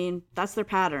 I mean, that's their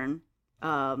pattern.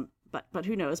 But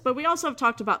who knows? But we also have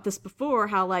talked about this before,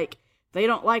 how like they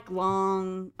don't like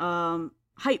long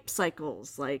hype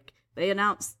cycles like they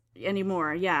announce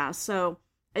anymore. Yeah, so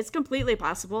it's completely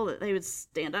possible that they would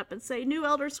stand up and say, new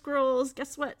Elder Scrolls,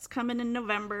 guess what? It's coming in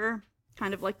November,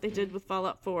 kind of like they did with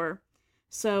Fallout 4.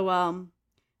 So,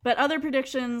 but other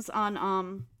predictions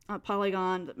on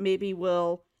Polygon, maybe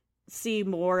we'll see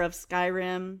more of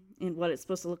Skyrim and what it's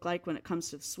supposed to look like when it comes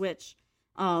to the Switch.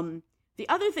 The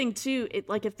other thing too,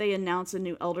 like if they announce a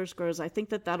new Elder Scrolls, I think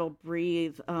that'll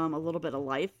breathe a little bit of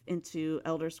life into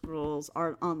Elder Scrolls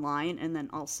Art Online, and then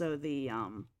also the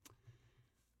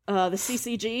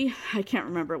CCG. I can't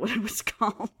remember what it was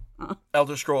called.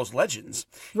 Elder Scrolls Legends.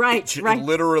 Right, It right.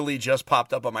 literally just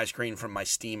popped up on my screen from my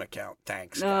Steam account.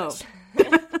 Thanks, guys.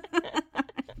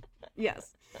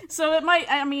 Yes. So it might,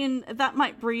 I mean, that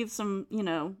might breathe some,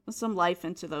 some life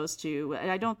into those two.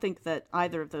 I don't think that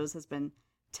either of those has been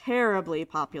terribly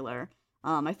popular.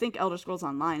 I think Elder Scrolls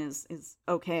Online is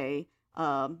okay.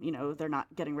 They're not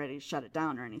getting ready to shut it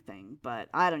down or anything, but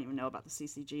I don't even know about the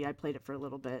CCG. I played it for a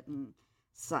little bit and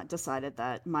decided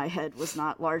that my head was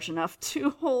not large enough to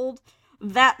hold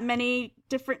that many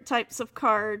different types of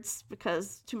cards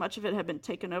because too much of it had been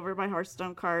taken over by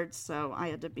Hearthstone cards, so I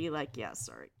had to be like, yeah,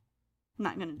 sorry. I'm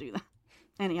not going to do that.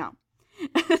 Anyhow.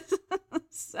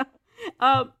 So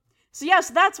yes,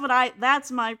 that's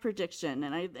my prediction,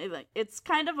 and it's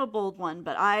kind of a bold one,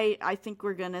 but I think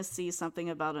we're going to see something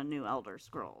about a new Elder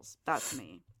Scrolls. That's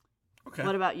me. Okay.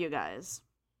 What about you guys?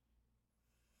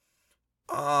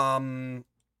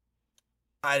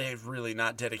 I have really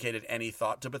not dedicated any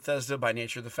thought to Bethesda by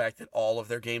nature of the fact that all of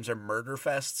their games are murder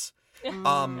fests.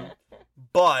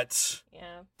 But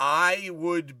yeah. I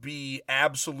would be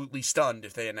absolutely stunned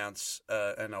if they announce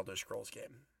an Elder Scrolls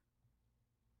game.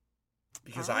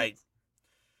 Because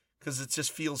it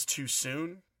just feels too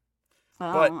soon.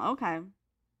 Oh, but okay.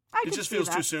 It just feels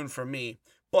too soon for me.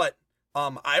 But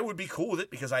I would be cool with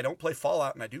it because I don't play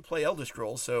Fallout and I do play Elder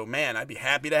Scrolls. So, man, I'd be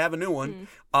happy to have a new one.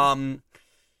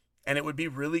 And it would be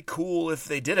really cool if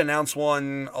they did announce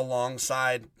one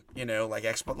alongside,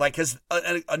 because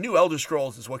a new Elder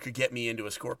Scrolls is what could get me into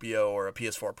a Scorpio or a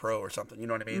PS4 Pro or something. You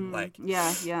know what I mean?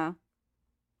 Yeah.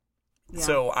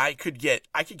 So I could get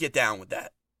down with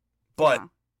that, but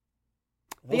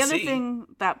we'll the other see. thing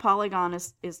that Polygon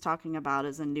is talking about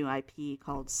is a new IP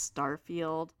called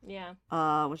Starfield. Yeah.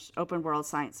 Which is open world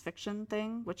science fiction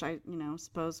thing, which I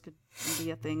suppose could be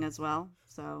a thing as well.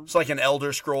 So it's like an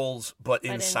Elder Scrolls, but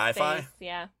in sci-fi. Space,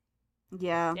 yeah.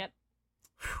 Yeah.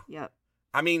 Yep.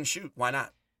 I mean, shoot, why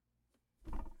not?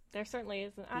 There certainly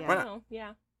isn't. I Yeah. don't know.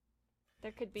 Yeah.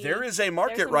 There could be. There is a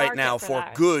market a right market now for for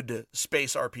that. good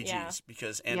space RPGs Yeah.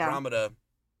 because Andromeda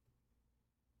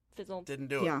Fizzled. didn't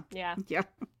do it. Yeah. Yeah. Yeah.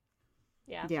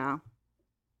 Yeah. Yeah.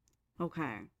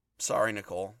 Okay. Sorry,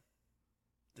 Nicole.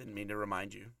 Didn't mean to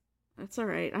remind you. That's all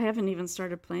right. I haven't even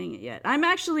started playing it yet. I'm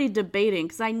actually debating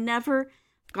because I never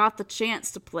got the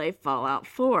chance to play Fallout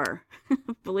 4,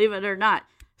 believe it or not.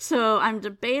 So I'm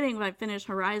debating if I finish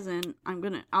Horizon.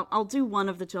 I'll do one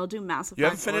of the two. I'll do Mass Effect. You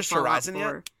haven't finished Fallout Horizon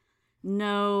 4. yet?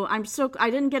 No, I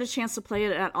didn't get a chance to play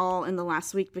it at all in the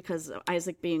last week because of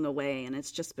Isaac being away, and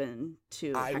it's just been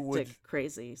too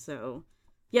crazy. So,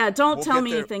 yeah, don't tell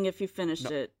me anything if you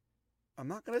finished it. I'm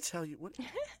not going to tell you. What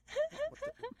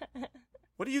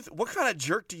kind of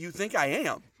jerk do you think I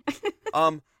am?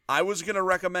 I was going to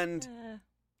recommend,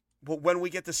 when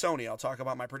we get to Sony, I'll talk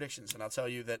about my predictions, and I'll tell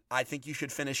you that I think you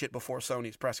should finish it before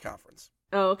Sony's press conference.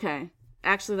 Oh, okay.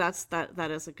 Actually,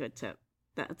 that is a good tip.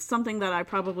 That's something that I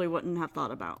probably wouldn't have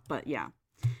thought about, but yeah.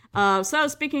 So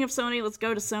speaking of Sony, let's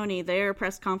go to Sony. Their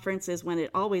press conference is when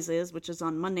it always is, which is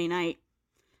on Monday night.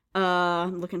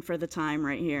 I'm looking for the time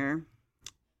right here.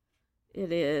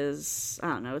 It is, I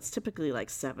don't know, it's typically like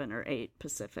 7 or 8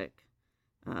 Pacific.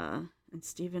 And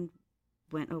Steven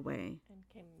went away. And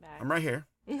came back. I'm right here.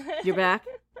 You're back?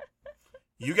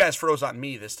 You guys froze on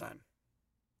me this time.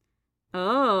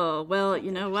 Oh, well,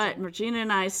 you know what? Regina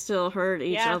and I still heard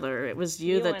each other. It was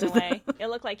you that went did away. It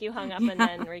looked like you hung up and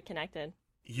then reconnected.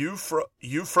 You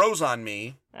froze on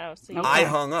me. Oh, so Okay. I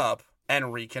hung up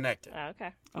and reconnected. Oh,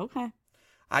 okay. Okay.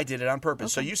 I did it on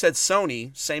purpose. Okay. So you said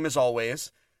Sony, same as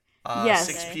always. Yes.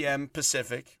 6 p.m.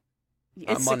 Pacific.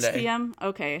 It's Monday. 6 p.m.?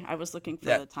 Okay, I was looking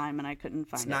for the time and I couldn't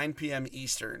find It's it. 9 p.m.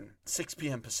 Eastern, 6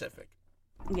 p.m. Pacific.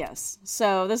 Yes.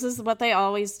 So this is what they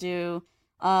always do.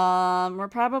 We're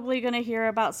probably going to hear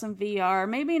about some VR,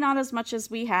 maybe not as much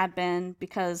as we had been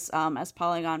because, as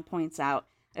Polygon points out,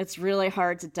 it's really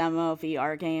hard to demo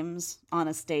VR games on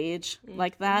a stage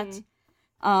like that.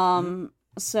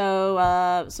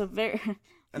 So very.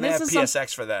 And they have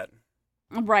PSX for that.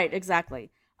 Right,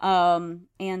 exactly. And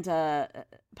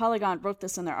Polygon wrote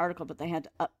this in their article, but they had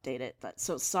to update it.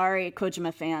 So sorry,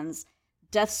 Kojima fans,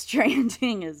 Death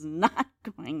Stranding is not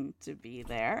going to be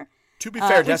there. To be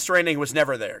fair, Death Stranding was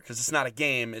never there because it's not a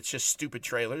game; it's just stupid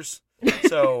trailers.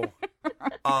 So,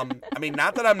 I mean,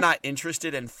 not that I'm not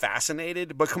interested and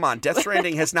fascinated, but come on, Death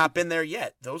Stranding has not been there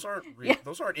yet. Those aren't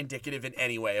those aren't indicative in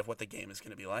any way of what the game is going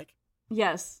to be like.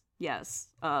 Yes.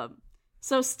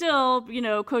 So still,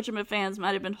 Kojima fans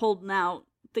might have been holding out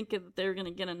thinking that they were going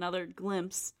to get another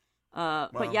glimpse.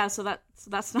 But yeah, so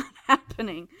that's not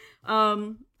happening.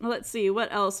 Let's see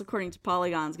what else according to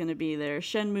Polygon is going to be there.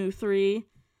 Shenmue 3.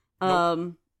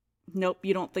 Nope,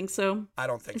 you don't think so? I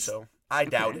don't think so. I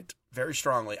doubt it very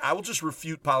strongly. I will just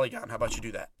refute Polygon. How about you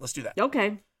do that? Let's do that.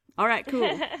 Okay. All right, cool.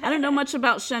 I don't know much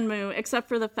about Shenmue except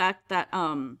for the fact that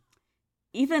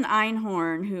Ethan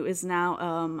Einhorn, who is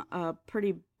now a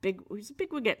pretty big, he's a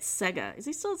big wig at Sega. Is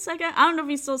he still at Sega? I don't know if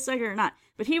he's still at Sega or not.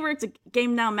 But he worked at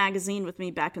Game Now magazine with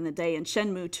me back in the day, and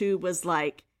Shenmue 2 was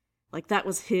like that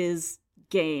was his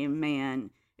game,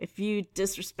 man. If you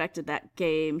disrespected that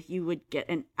game, you would get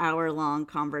an hour-long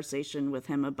conversation with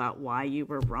him about why you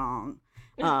were wrong.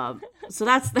 So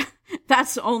that's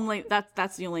the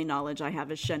only knowledge I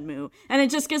have is Shenmue, and it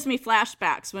just gives me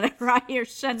flashbacks whenever I hear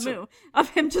Shenmue of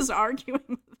him just arguing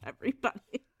with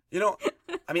everybody.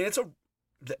 I mean,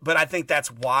 but I think that's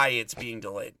why it's being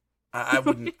delayed. I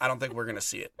don't think we're gonna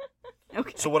see it.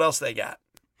 Okay. So what else they got?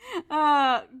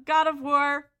 God of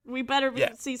War. We better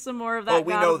see some more of that. Oh,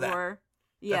 we God know of that. War.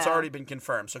 Yeah. That's already been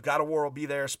confirmed. So God of War will be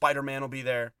there. Spider-Man will be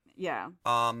there. Yeah.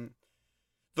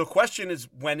 The question is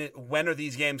when are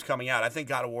these games coming out? I think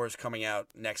God of War is coming out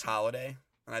next holiday,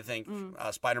 and I think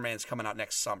Spider-Man's coming out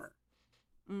next summer.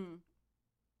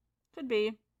 Could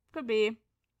be. I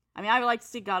mean, I would like to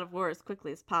see God of War as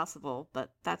quickly as possible,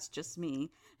 but that's just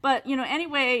me. But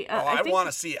anyway, I want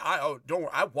to see. Don't worry.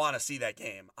 I want to see that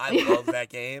game. I love that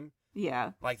game.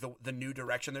 Yeah. Like the new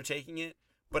direction they're taking it.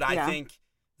 But I think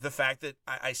the fact that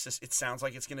it sounds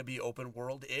like it's going to be open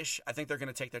world-ish, I think they're going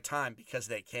to take their time because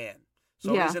they can.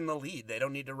 Sony's in the lead. They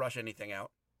don't need to rush anything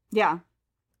out. Yeah.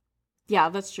 Yeah,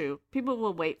 that's true. People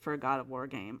will wait for a God of War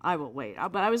game. I will wait.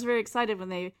 But I was very excited when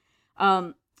they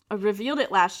revealed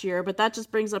it last year, but that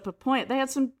just brings up a point. They have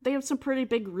some pretty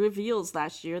big reveals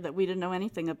last year that we didn't know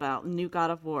anything about. New God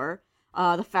of War.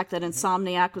 The fact that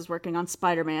Insomniac was working on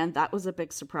Spider-Man, that was a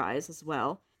big surprise as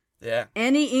well. Yeah.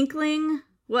 Any inkling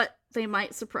what they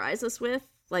might surprise us with?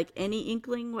 Like any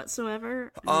inkling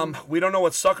whatsoever? We don't know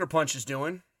what Sucker Punch is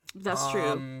doing. That's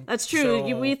true. That's true.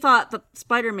 So... We thought that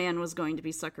Spider-Man was going to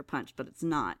be Sucker Punch, but it's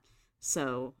not.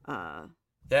 So,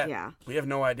 yeah, we have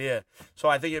no idea. So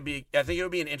I think it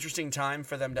would be an interesting time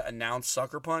for them to announce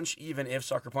Sucker Punch, even if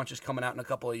Sucker Punch is coming out in a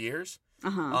couple of years.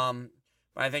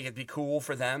 I think it'd be cool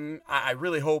for them. I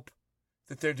really hope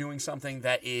that they're doing something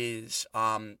that is,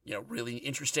 really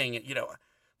interesting.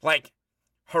 Like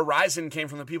Horizon came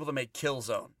from the people that made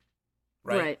Killzone,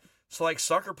 right? So like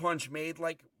Sucker Punch made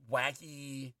like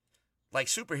wacky, like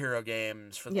superhero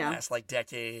games for the last like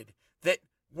decade that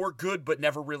were good but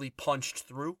never really punched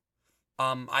through.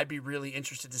 I'd be really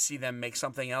interested to see them make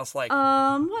something else like.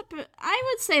 I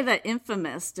would say that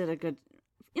Infamous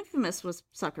was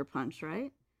Sucker Punch,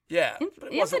 right? Yeah,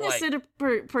 but it wasn't Infamous like... did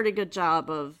a pretty good job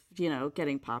of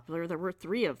getting popular. There were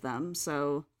 3 of them,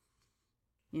 so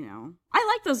I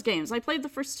like those games. I played the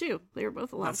first 2. They were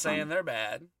both a lot of fun. I'm not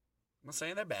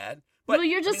saying they're bad. But, well,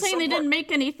 you're just saying they didn't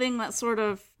make anything that sort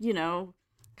of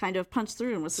kind of punched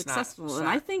through and was successful. And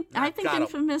I think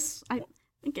Infamous. I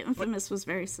think Infamous was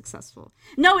very successful.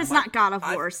 No, it's not God of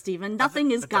War, Steven.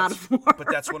 Nothing is God of War. But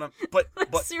that's what I'm. But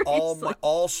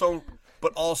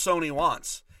all Sony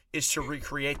wants is to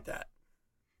recreate that.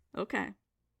 Okay.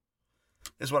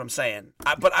 Is what I'm saying.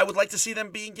 But I would like to see them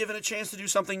being given a chance to do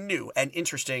something new and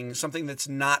interesting, something that's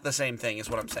not the same thing, is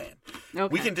what I'm saying.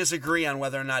 Okay. We can disagree on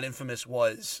whether or not Infamous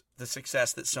was the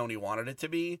success that Sony wanted it to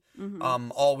be.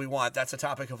 All we want. That's a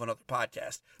topic of another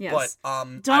podcast. Yes.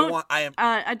 But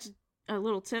a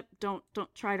little tip: don't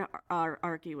try to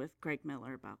argue with Greg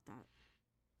Miller about that.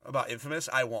 About Infamous?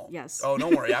 I won't. Yes. Oh,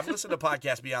 don't worry. I've listened to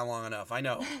podcasts Beyond long enough. I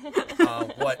know.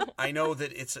 I know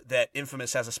that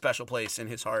Infamous has a special place in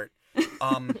his heart.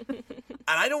 And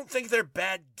I don't think they're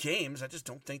bad games. I just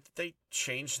don't think that they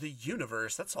change the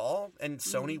universe. That's all. And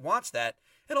Sony wants that.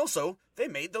 And also, they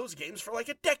made those games for like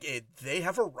a decade. They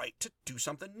have a right to do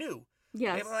something new.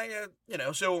 Yes.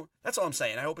 So that's all I'm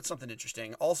saying. I hope it's something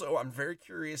interesting. Also, I'm very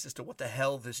curious as to what the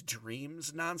hell this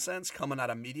Dreams nonsense coming out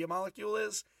of Media Molecule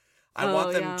is. I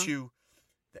want them to.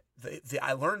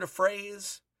 I learned a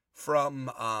phrase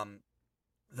from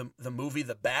the movie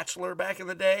The Bachelor back in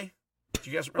the day. Do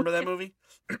you guys remember that movie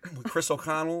with Chris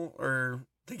O'Connell, or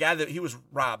the guy that he was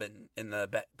Robin in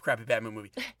the crappy Batman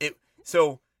movie? It's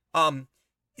time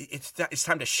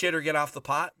to shit or get off the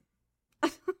pot.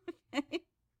 Okay.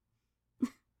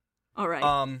 All right.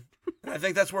 I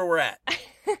think that's where we're at.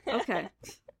 Okay.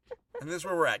 And this is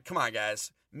where we're at. Come on,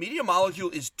 guys. Media Molecule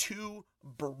is too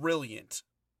brilliant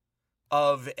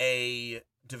of a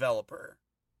developer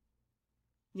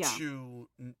to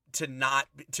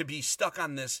be stuck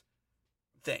on this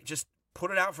thing. Just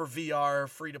put it out for VR,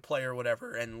 free to play or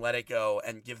whatever, and let it go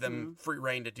and give them free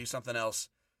reign to do something else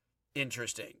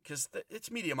interesting. Because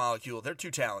it's Media Molecule. They're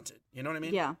too talented. You know what I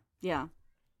mean? Yeah.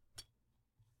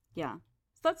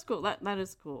 So that's cool. That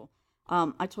is cool.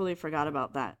 I totally forgot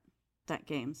about that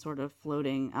game sort of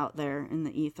floating out there in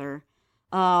the ether.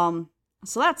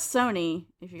 So that's Sony.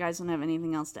 If you guys don't have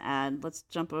anything else to add, let's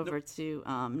jump over to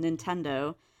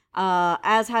Nintendo.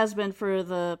 As has been for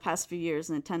the past few years,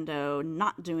 Nintendo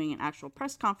not doing an actual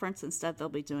press conference. Instead, they'll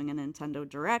be doing a Nintendo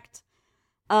Direct,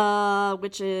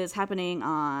 which is happening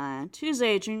on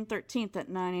Tuesday, June 13th at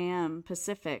 9 a.m.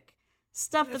 Pacific. It's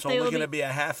only going to be a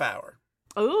half hour.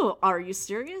 Oh, are you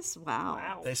serious?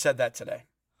 Wow. They said that today.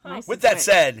 Nice. With that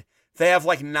said, they have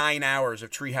like 9 hours of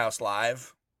Treehouse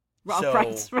Live. So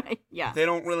right. Yeah. They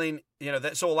don't really,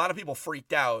 so a lot of people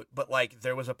freaked out, but like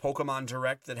there was a Pokemon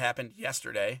Direct that happened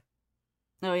yesterday.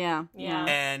 Oh yeah.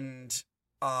 And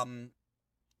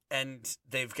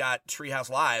they've got Treehouse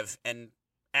Live, and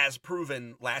as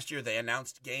proven last year, they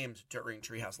announced games during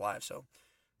Treehouse Live. So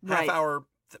half hour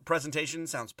presentation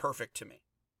sounds perfect to me.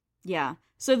 Yeah.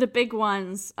 So the big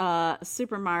ones,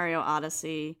 Super Mario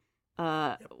Odyssey.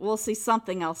 We'll see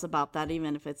something else about that,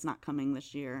 even if it's not coming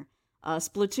this year.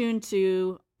 Splatoon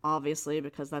 2, obviously,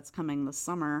 because that's coming this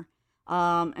summer.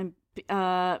 And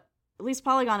at least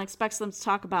Polygon expects them to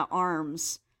talk about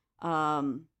ARMS,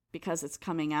 because it's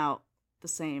coming out the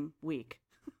same week.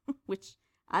 Which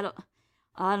I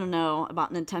don't know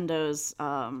about Nintendo's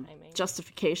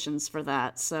justifications for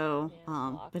that. So,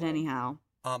 but anyhow,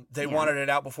 they wanted it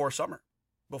out before summer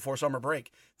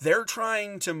break. They're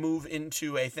trying to move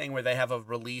into a thing where they have a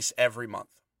release every month.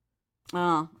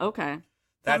 Oh, okay.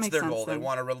 That's their goal. They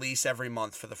want to release every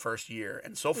month for the first year,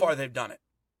 and so far they've done it.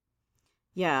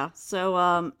 Yeah. So,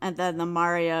 and then the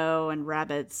Mario and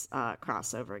Rabbids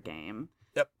crossover game.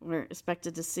 Yep. We're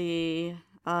expected to see,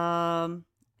 and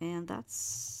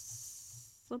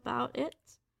that's about it.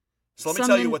 So let me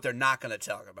tell you what they're not going to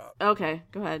talk about. Okay,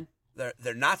 go ahead.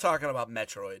 They're not talking about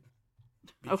Metroid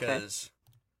because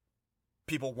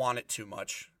people want it too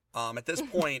much. At this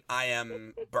point, I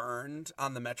am burned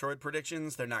on the Metroid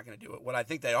predictions. They're not going to do it. What I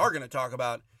think they are going to talk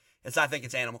about is I think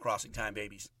it's Animal Crossing time,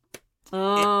 babies.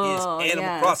 Oh, it is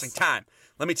Animal Crossing time.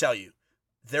 Let me tell you.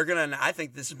 They're going to, I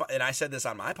think this is, and I said this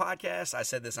on my podcast, I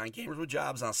said this on Gamers with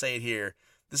Jobs, and I'll say it here.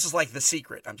 This is like the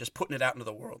secret. I'm just putting it out into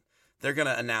the world. They're going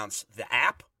to announce the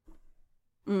app.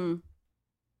 And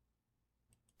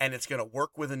it's going to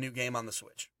work with a new game on the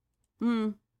Switch.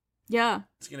 Yeah.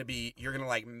 It's going to be, you're going to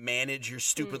like manage your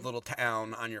stupid little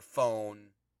town on your phone,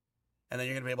 and then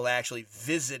you're going to be able to actually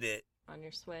visit it on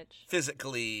your Switch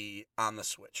physically on the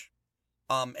Switch.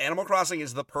 Animal Crossing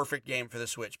is the perfect game for the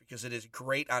Switch because it is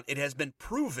great it has been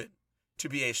proven to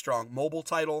be a strong mobile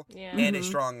title and a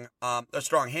strong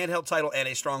handheld title and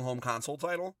a strong home console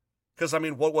title. Because, I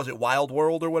mean, what was it, Wild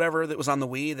World or whatever that was on the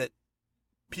Wii that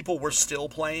people were still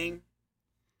playing?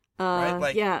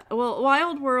 Right? Yeah. Well,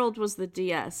 Wild World was the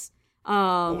DS.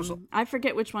 I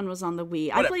forget which one was on the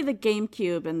Wii. I played the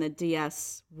GameCube and the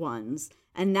DS ones,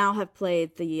 and now have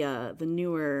played the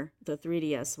newer, the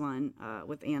 3DS one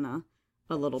with Anna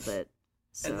a little bit.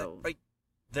 So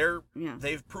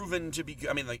they've proven to be.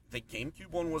 I mean, like the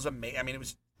GameCube one was amazing. I mean, it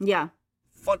was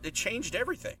fun. It changed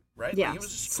everything, right? Yeah, like, it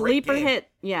was a sleeper hit.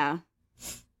 Yeah.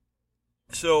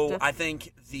 So I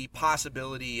think the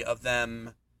possibility of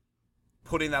them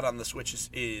putting that on the Switch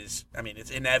is, I mean,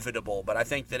 it's inevitable, but I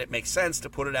think that it makes sense to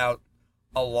put it out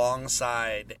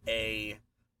alongside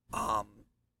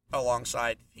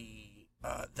alongside the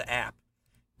app.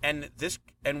 And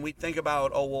we think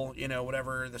about,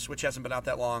 whatever, the Switch hasn't been out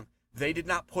that long. They did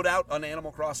not put out an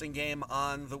Animal Crossing game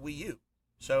on the Wii U.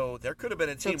 So there could have been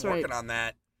a team working on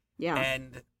that. Yeah.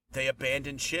 And they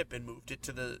abandoned ship and moved it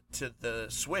to the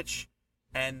Switch,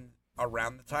 and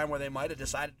around the time where they might have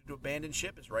decided to abandon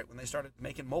ship is right when they started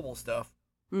making mobile stuff.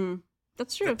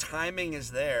 That's true. The timing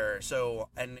is there. So,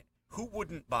 and who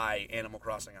wouldn't buy Animal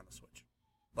Crossing on the Switch?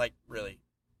 Like, really?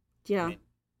 Yeah. I mean,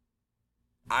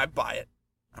 I'd buy it.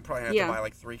 I'm probably going to have to buy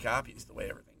like 3 copies the way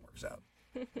everything works out.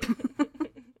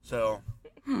 So,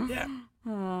 yeah.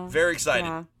 Very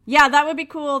excited. Yeah, that would be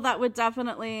cool. That would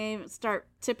definitely start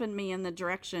tipping me in the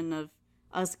direction of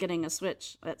us getting a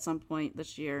Switch at some point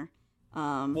this year.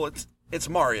 Well, it's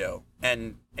Mario,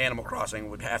 and Animal Crossing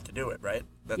would have to do it, right?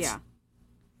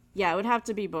 Yeah, it would have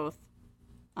to be both.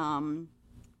 All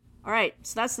right,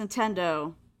 so that's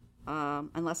Nintendo.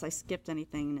 Unless I skipped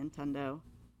anything, Nintendo.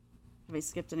 Have I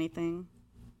skipped anything?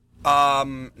 No.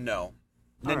 All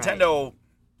Nintendo,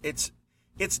 it's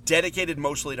dedicated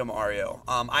mostly to Mario.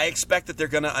 I expect that they're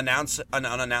going to announce an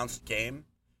unannounced game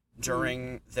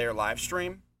during their live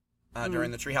stream.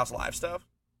 during the Treehouse Live stuff,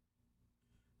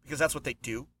 because that's what they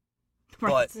do.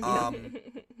 Right.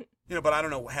 But but I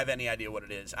don't have any idea what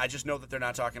it is. I just know that they're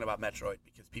not talking about Metroid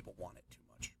because people want it too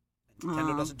much. And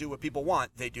Nintendo doesn't do what people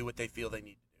want; they do what they feel they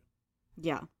need to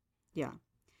do. Yeah.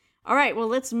 All right, well,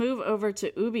 let's move over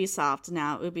to Ubisoft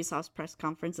now. Ubisoft's press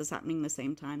conference is happening the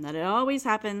same time that it always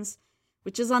happens,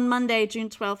 which is on Monday, June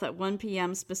 12th at 1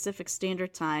 p.m. Pacific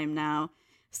Standard Time. Now,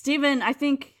 Steven, I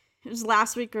think it was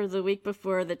last week or the week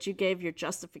before that you gave your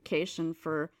justification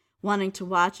for wanting to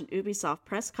watch an Ubisoft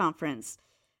press conference.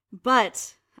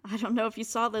 But I don't know if you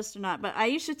saw this or not, but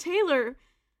Aisha Taylor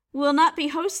will not be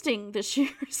hosting this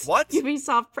year's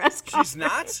Ubisoft press conference. She's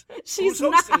not? She's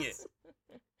Who's hosting it?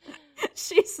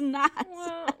 She's not.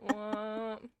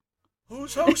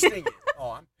 Who's hosting it?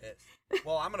 Oh, I'm pissed.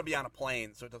 Well, I'm going to be on a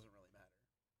plane, so it doesn't really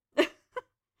matter.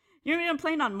 You're going to be on a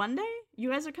plane on Monday?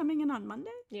 You guys are coming in on Monday?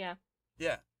 Yeah.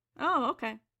 Yeah. Oh,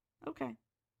 okay. Okay.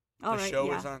 All right. The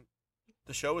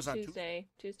show is on Tuesday,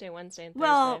 Wednesday, and Thursday.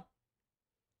 Well,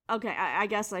 okay. I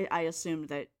guess I assumed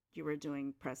that you were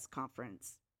doing press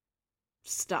conference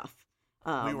stuff.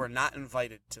 We were not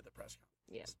invited to the press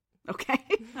conference. Yeah. Okay.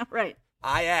 All right.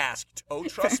 I asked. Oh,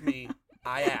 trust me,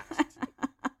 I asked.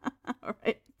 All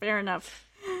right, fair enough.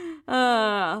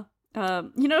 It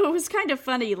was kind of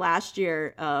funny last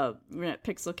year at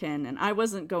Pixelkin, and I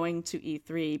wasn't going to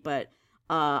E3, but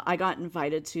I got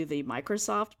invited to the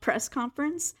Microsoft press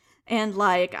conference, and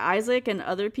like Isaac and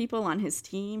other people on his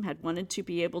team had wanted to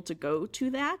be able to go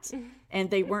to that, and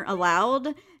they weren't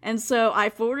allowed. And so I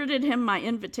forwarded him my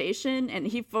invitation, and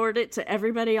he forwarded it to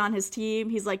everybody on his team.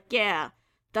 He's like, yeah.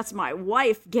 That's my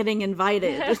wife getting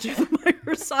invited to the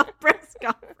Microsoft press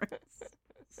conference.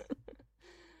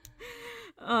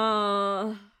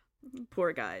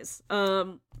 Poor guys.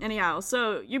 Anyhow,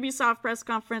 so Ubisoft press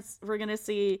conference, we're going to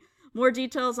see more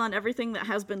details on everything that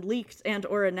has been leaked and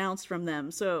or announced from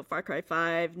them. So Far Cry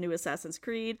 5, new Assassin's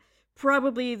Creed,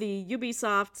 probably the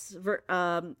Ubisoft's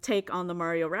take on the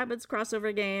Mario Rabbids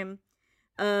crossover game.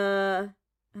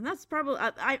 And that's probably,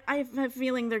 I have a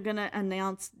feeling they're going to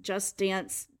announce Just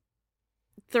Dance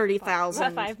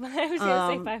 30,000. I was going to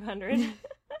say 500.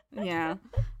 Yeah.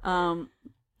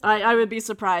 I would be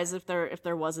surprised if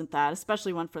there wasn't that,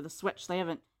 especially one for the Switch. They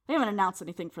haven't announced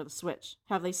anything for the Switch,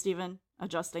 have they, Steven? A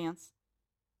Just Dance?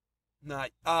 No.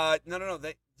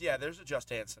 There's a Just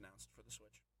Dance announced for the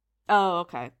Switch. Oh,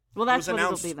 okay. Well, that's what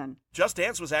it'll be then. Just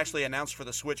Dance was actually announced for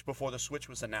the Switch before the Switch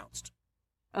was announced.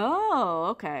 Oh,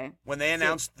 okay. When they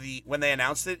announced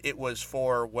it, it was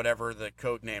for whatever the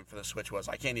code name for the Switch was.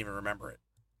 I can't even remember it.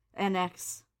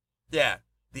 NX. Yeah,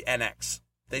 the NX.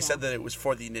 They said that it was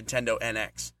for the Nintendo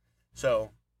NX.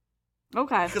 So,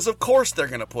 okay. Because of course they're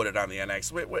gonna put it on the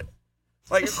NX. Wait.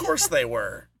 Like of course they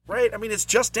were, right? I mean, it's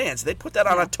Just Dance. They'd put that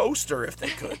on a toaster if they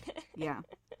could. Yeah.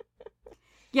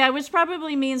 Yeah, which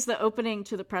probably means the opening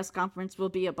to the press conference will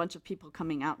be a bunch of people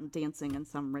coming out and dancing in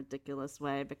some ridiculous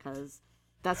way because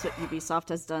that's what Ubisoft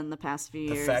has done the past few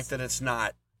years. The fact that it's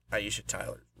not Aisha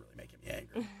Tyler is really making me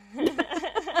angry.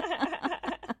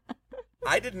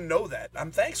 I didn't know that.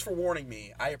 Thanks for warning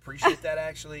me. I appreciate that,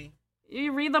 actually.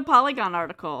 You read the Polygon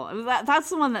article. That's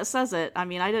the one that says it. I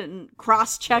mean, I didn't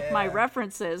cross-check my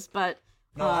references, but...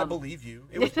 No, I believe you.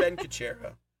 It was Ben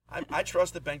Kuchera. I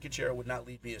trust that Ben Kuchera would not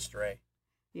lead me astray.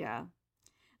 Yeah.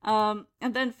 And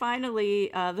then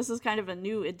finally, this is kind of a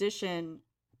new addition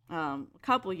a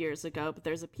couple years ago, but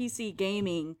there's a PC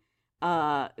gaming,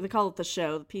 they call it the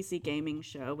show, the PC gaming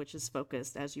show, which is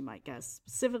focused, as you might guess,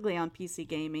 specifically on PC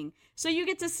gaming. So you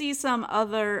get to see some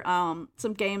other,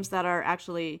 some games that are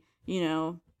actually,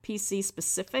 PC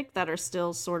specific that are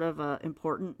still sort of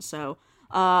important. So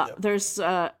there's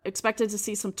expected to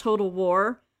see some Total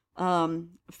War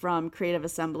from Creative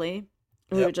Assembly,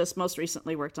 who just most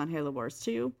recently worked on Halo Wars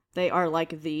 2. They are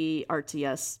like the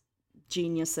RTS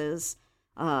geniuses.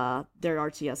 Their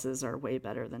RTSs are way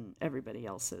better than everybody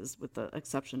else's, with the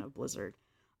exception of Blizzard.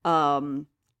 A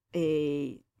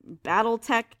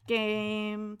BattleTech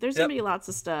game. There's going to be lots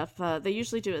of stuff. They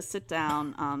usually do a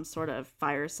sit-down sort of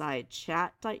fireside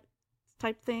chat type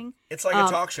thing. It's like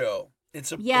a talk show.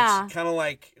 It's kind of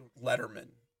like Letterman.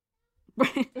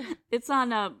 Right. It's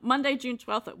on Monday, June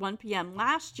 12th at 1 p.m.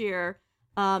 Last year,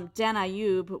 Dan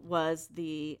Ayub was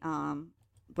the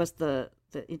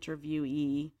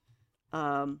interviewee.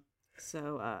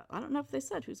 So I don't know if they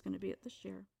said who's going to be it this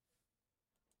year.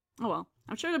 Oh well,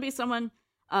 I'm sure it'll be someone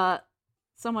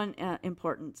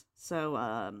important.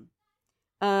 So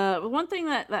one thing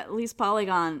that at least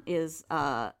Polygon is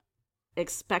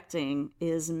expecting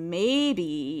is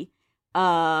maybe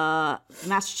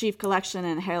Master Chief Collection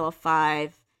and Halo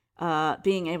 5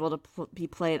 being able to be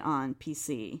played on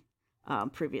PC.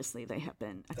 Previously, they have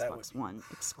been Xbox One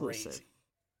exclusive. Crazy.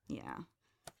 Yeah,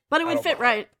 but it would fit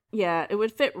right. Yeah, it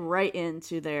would fit right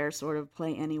into their sort of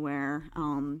Play Anywhere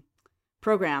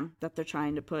program that they're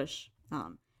trying to push.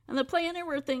 And the Play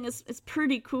Anywhere thing is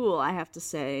pretty cool, I have to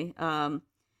say.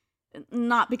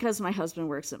 Not because my husband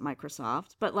works at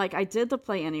Microsoft, but like I did the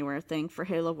Play Anywhere thing for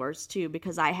Halo Wars 2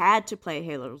 because I had to play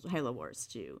Halo Wars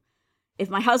 2. If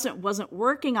my husband wasn't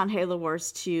working on Halo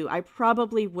Wars 2, I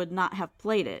probably would not have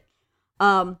played it.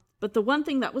 But the one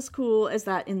thing that was cool is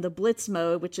that in the Blitz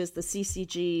mode, which is the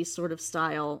CCG sort of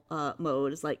style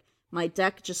mode, is like my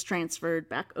deck just transferred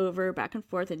back and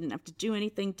forth. I didn't have to do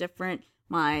anything different.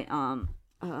 My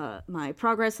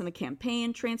progress in the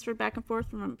campaign transferred back and forth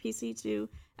from PC to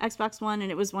Xbox One,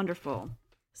 and it was wonderful.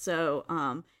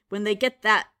 So when they get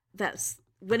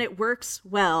when it works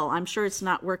well, I'm sure it's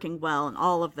not working well in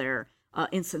all of their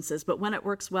instances, but when it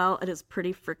works well, it is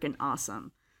pretty freaking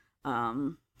awesome.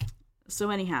 So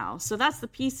anyhow, so that's the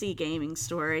PC gaming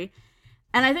story.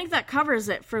 And I think that covers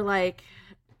it for like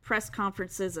press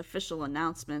conferences, official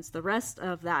announcements. The rest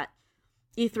of that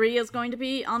E3 is going to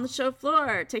be on the show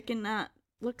floor, taking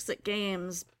looks at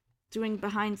games, doing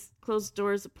behind closed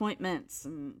doors appointments,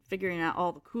 and figuring out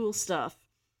all the cool stuff.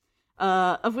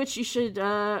 Of which you should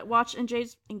watch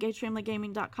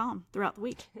EngageFamilyGaming.com throughout the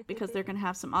week, because they're going to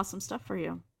have some awesome stuff for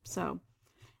you. So,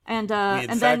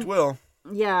 will.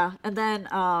 Yeah, and then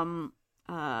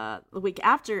the week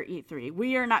after E3,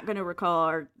 we are not going to recall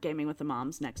our Gaming with the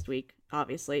Moms next week,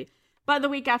 obviously. But the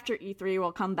week after E3,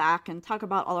 we'll come back and talk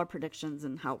about all our predictions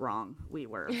and how wrong we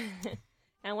were.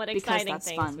 And what exciting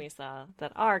things we saw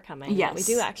that are coming yes. that we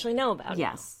do actually know about.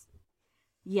 Yes.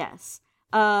 Now. Yes.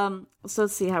 So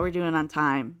let's see how we're doing on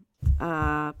time.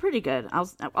 Pretty good.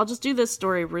 I'll just do this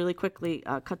story really quickly.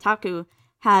 Kotaku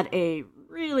had a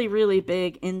really, really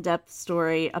big, in-depth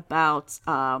story about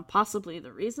possibly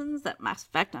the reasons that Mass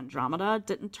Effect Andromeda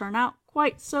didn't turn out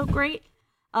quite so great.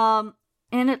 And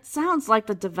it sounds like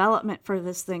the development for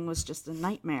this thing was just a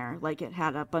nightmare. Like, it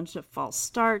had a bunch of false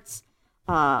starts,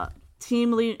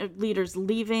 team leaders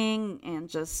leaving, and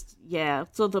just, yeah.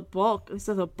 So the bulk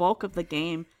of the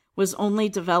game was only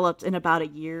developed in about a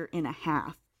year and a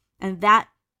half. And that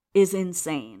is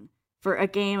insane. For a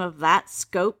game of that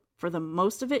scope, for the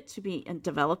most of it to be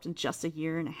developed in just a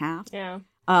year and a half. Yeah.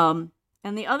 And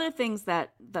the other things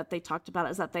that they talked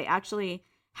about is that they actually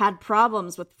had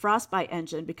problems with Frostbite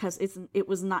engine because it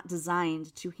was not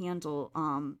designed to handle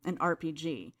an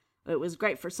RPG. It was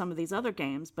great for some of these other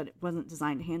games, but it wasn't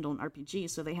designed to handle an RPG.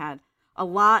 So they had a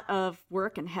lot of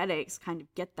work and headaches kind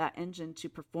of get that engine to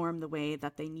perform the way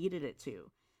that they needed it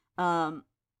to.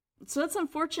 So it's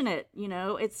unfortunate, you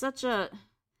know. It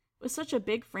was such a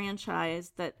big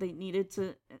franchise that they needed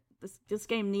to. This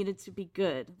game needed to be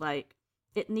good. Like,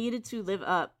 it needed to live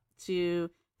up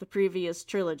to the previous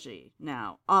trilogy.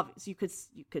 Now, obviously,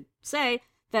 you could say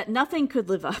that nothing could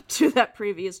live up to that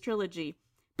previous trilogy,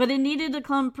 but it needed to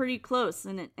come pretty close,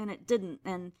 and it didn't.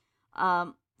 And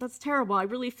that's terrible. I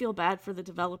really feel bad for the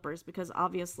developers because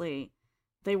obviously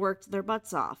they worked their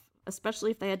butts off, especially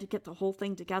if they had to get the whole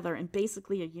thing together in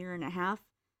basically a year and a half.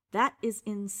 That is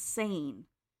insane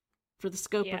for the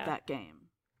scope of that game.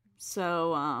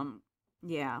 So,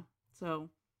 yeah. So,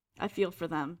 I feel for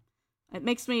them. It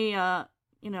makes me, I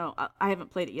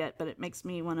haven't played it yet, but it makes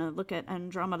me want to look at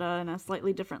Andromeda in a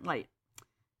slightly different light,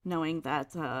 knowing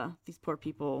that these poor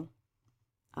people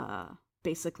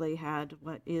basically had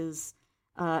what is,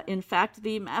 in fact,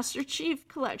 the Master Chief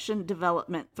Collection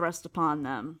development thrust upon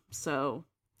them. So,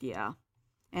 yeah.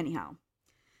 Anyhow.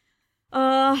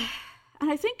 And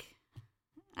I think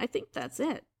that's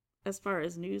it. As far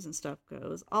as news and stuff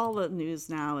goes, all the news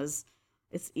now is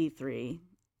it's E3.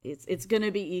 It's going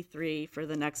to be E3 for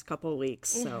the next couple of weeks.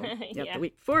 So you have the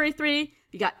week before E3,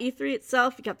 you got E3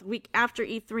 itself, you got the week after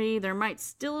E3. There might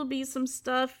still be some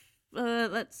stuff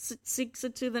that seeks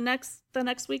it to the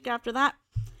next week after that.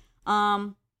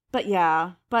 But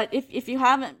yeah, but if you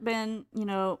haven't been,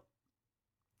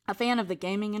 a fan of the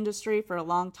gaming industry for a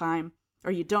long time,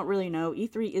 or you don't really know,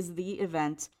 E3 is the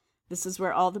event. This is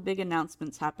where all the big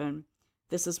announcements happen.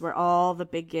 This is where all the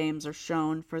big games are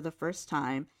shown for the first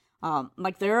time.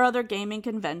 Like, there are other gaming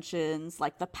conventions,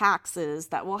 like the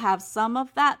PAXs, that will have some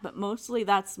of that, but mostly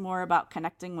that's more about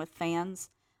connecting with fans,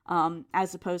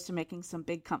 as opposed to making some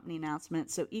big company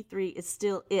announcements. So E3 is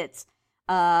still it,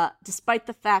 despite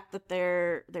the fact that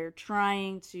they're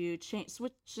trying to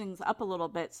switch things up a little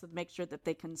bit to make sure that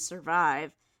they can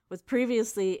survive with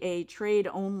previously a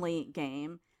trade-only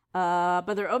game.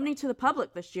 But they're opening to the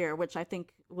public this year, which I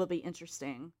think will be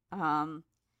interesting.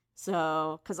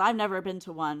 So, because I've never been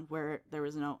to one where there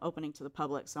was no opening to the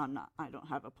public, so I don't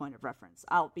have a point of reference.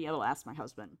 I'll be able to ask my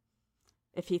husband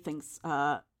if he thinks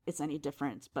it's any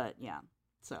different, but yeah.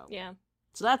 So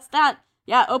that's that.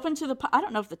 Yeah, open to the I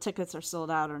don't know if the tickets are sold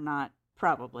out or not.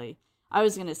 Probably. I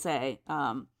was gonna say,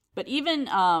 but even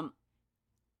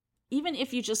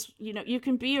if you just, you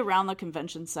can be around the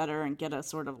convention center and get a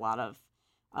sort of lot of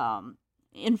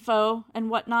info and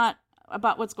whatnot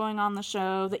about what's going on in the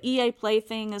show. The EA Play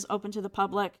thing is open to the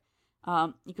public.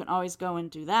 You can always go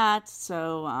and do that.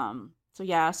 So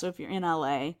if you're in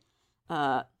LA,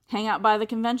 hang out by the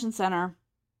convention center.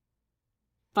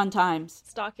 Fun times.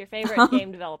 Stalk your favorite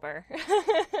game developer.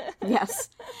 Yes.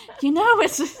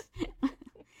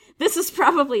 This is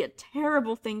probably a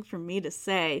terrible thing for me to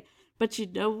say, but you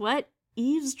know what?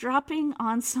 Eavesdropping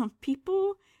on some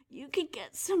people, you can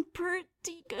get some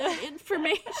pretty good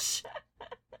information.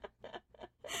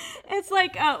 It's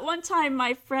like one time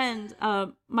my friend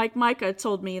Mike Micah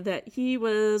told me that he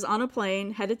was on a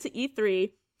plane headed to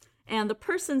E3, and the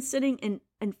person sitting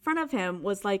in front of him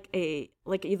was like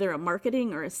either a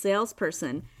marketing or a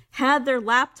salesperson, had their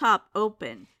laptop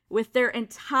open with their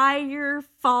entire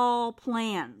fall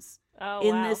plans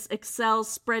this Excel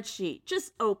spreadsheet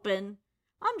just open.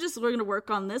 I'm just going to work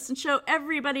on this and show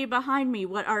everybody behind me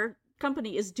what our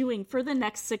company is doing for the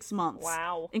next 6 months.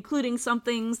 Wow. Including some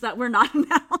things that were not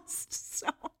announced. So,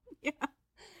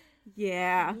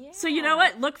 yeah. So you know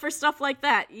what? Look for stuff like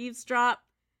that. Eavesdrop.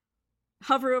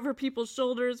 Hover over people's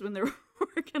shoulders when they're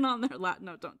working on their lap.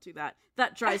 No, don't do that.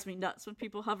 That drives me nuts when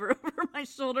people hover over my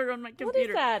shoulder on my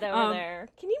computer. What is that over there?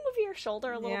 Can you move your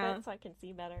shoulder a little bit so I can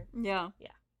see better? Yeah.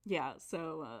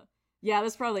 So,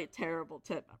 that's probably a terrible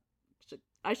tip.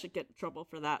 I should get in trouble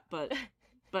for that, but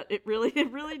it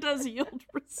really does yield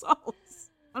results,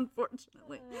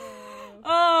 unfortunately.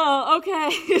 Oh,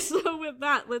 okay. So with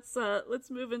that,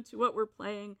 let's move into what we're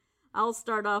playing. I'll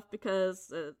start off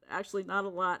because actually not a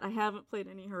lot. I haven't played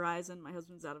any Horizon. My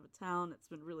husband's out of town. It's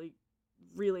been really,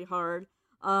 really hard.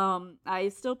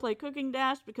 I still play Cooking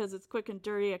Dash because it's quick and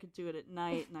dirty. I could do it at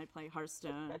night, and I play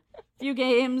Hearthstone. Few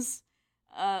games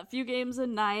a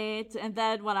night, and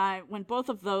then when both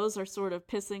of those are sort of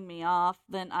pissing me off,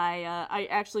 then I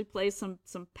actually play some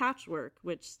Patchwork,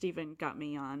 which Steven got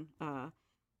me on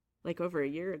like over a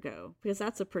year ago, because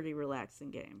that's a pretty relaxing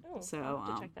game. Oh, so I'll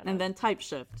have to check that and out. then Type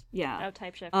Shift. Yeah. Oh,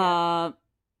 Type Shift. So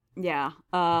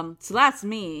that's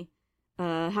me.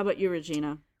 How about you,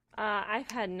 Regina?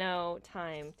 I've had no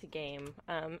time to game.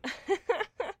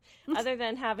 Other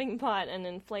than having bought an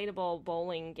inflatable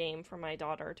bowling game for my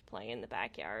daughter to play in the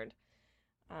backyard.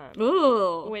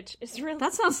 Ooh. Which is really...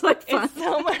 That sounds like fun. It's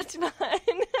so much fun.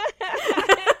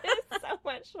 It's so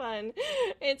much fun.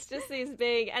 It's just these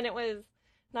big... And it was,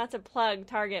 not to plug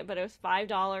Target, but it was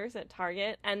 $5 at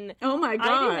Target. And oh my God.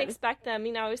 I didn't expect them.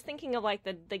 I was thinking of like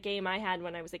the game I had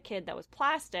when I was a kid that was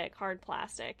plastic, hard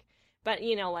plastic. But,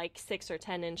 like 6 or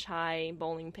 10 inch high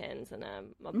bowling pins and a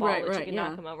ball that you can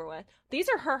knock them over with. These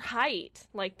are her height.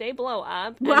 Like, they blow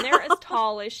up. Wow. And they're as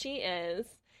tall as she is.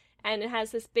 And it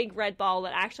has this big red ball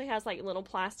that actually has, like, little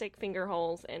plastic finger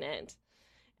holes in it.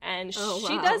 And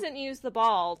she doesn't use the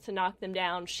ball to knock them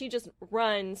down. She just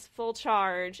runs full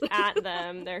charge at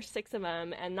them. There's 6 of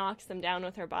them. And knocks them down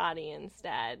with her body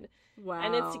instead. Wow.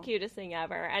 And it's the cutest thing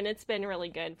ever. And it's been really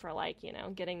good for, like,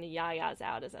 getting the yayas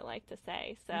out, as I like to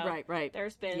say. So right.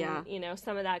 There's been,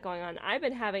 some of that going on. I've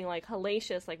been having, like,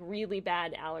 hellacious, like, really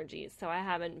bad allergies. So I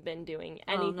haven't been doing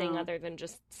anything other than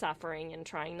just suffering and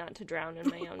trying not to drown in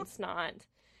my own snot.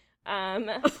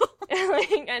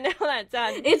 Like, I know that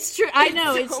sounds... It's true. I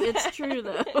know. It's true,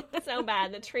 though. It's so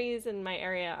bad. The trees in my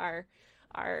area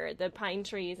are the pine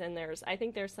trees, and I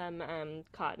think there's some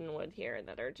cottonwood here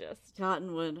that are just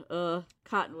cottonwood,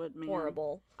 man,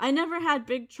 horrible. I never had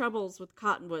big troubles with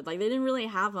cottonwood. Like, they didn't really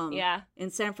have them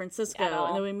in San Francisco,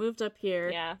 and then we moved up here,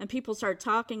 and people started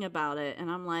talking about it, and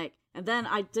I'm like, and then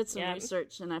I did some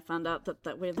research, and I found out that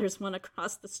there's one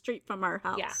across the street from our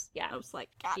house. I was like,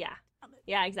 God.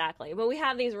 Yeah, exactly. But we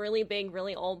have these really big,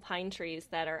 really old pine trees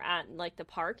that are at, like, the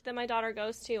park that my daughter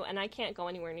goes to, and I can't go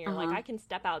anywhere near. Like, I can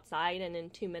step outside, and in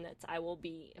 2 minutes, I will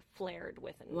be flared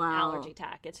with an allergy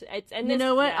attack. You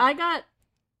know what? Yeah.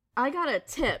 I got a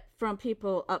tip from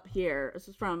people up here. This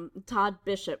is from Todd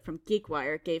Bishop from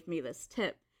GeekWire. Gave me this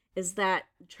tip. Is that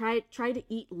try to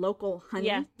eat local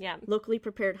honey, locally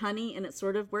prepared honey, and it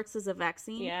sort of works as a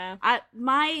vaccine. Yeah,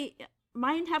 my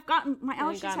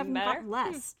allergies haven't gotten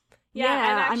less. Actually,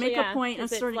 I make a point of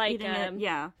sort of like, eating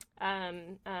it.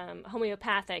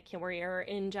 Homeopathic, where you're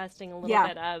ingesting a little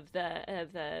bit of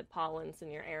the pollens in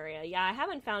your area. Yeah, I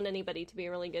haven't found anybody to be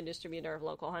a really good distributor of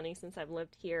local honey since I've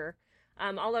lived here.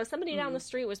 Although somebody down the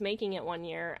street was making it one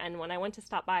year, and when I went to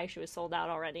stop by, she was sold out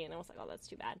already, and I was like, oh, that's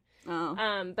too bad.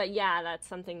 Oh. But yeah, that's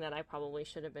something that I probably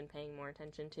should have been paying more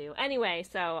attention to. Anyway,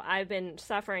 so I've been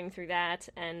suffering through that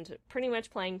and pretty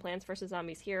much playing Plants vs.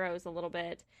 Zombies Heroes a little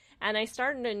bit. And I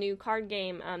started a new card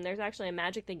game. There's actually a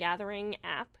Magic the Gathering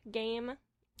app game,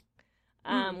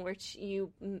 which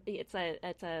it's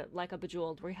a like a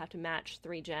Bejeweled where you have to match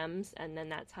 3 gems, and then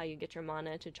that's how you get your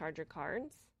mana to charge your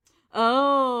cards.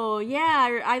 Oh,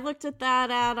 yeah, I looked at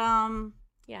that at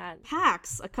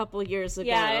PAX a couple years ago.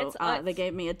 Yeah, they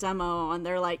gave me a demo, and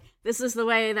they're like, this is the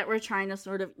way that we're trying to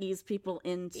sort of ease people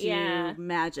into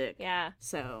Magic. Yeah.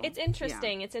 So it's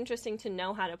interesting. Yeah. It's interesting to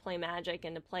know how to play Magic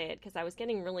and to play it, because I was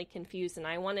getting really confused, and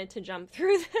I wanted to jump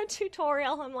through the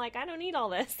tutorial. I'm like, I don't need all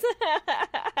this.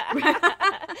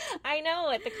 I know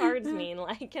what the cards mean.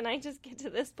 Like, can I just get to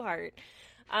this part?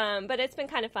 But it's been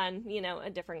kind of fun, a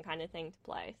different kind of thing to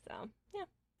play. So, yeah.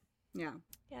 Yeah.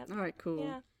 Yeah. All right, cool.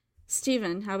 Yeah.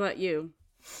 Steven, how about you?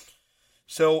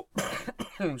 So,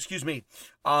 excuse me.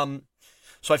 So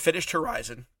I finished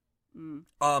Horizon.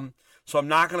 So I'm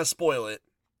not going to spoil it.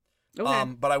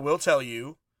 Okay. But I will tell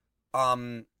you,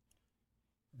 don't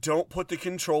put the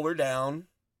controller down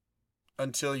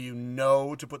until you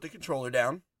know to put the controller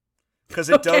down. Because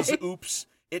it does oops.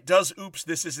 It does oops,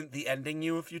 this isn't the ending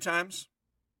you a few times.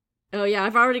 Oh, yeah,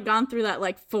 I've already gone through that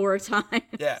like 4 times.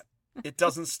 Yeah, it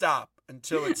doesn't stop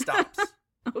until it stops.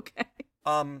 Okay.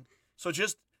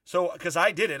 Because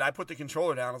I did it, I put the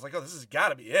controller down. I was like, oh, this has got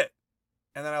to be it.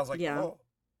 And then I was like, oh,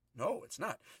 no, it's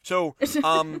not. So,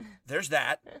 there's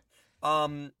that.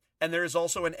 And there is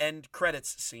also an end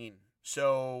credits scene.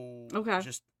 So, okay.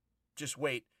 Just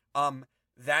wait.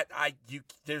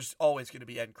 There's always going to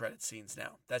be end credits scenes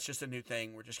now. That's just a new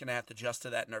thing. We're just going to have to adjust to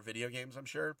that in our video games, I'm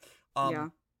sure. Yeah.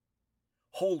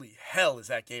 Holy hell, is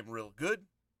that game real good?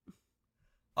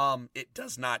 It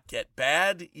does not get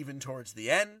bad, even towards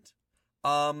the end.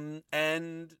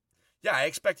 And yeah, I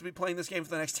expect to be playing this game for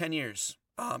the next 10 years.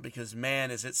 Because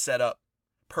man, is it set up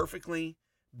perfectly,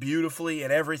 beautifully,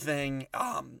 and everything.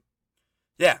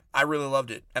 Yeah, I really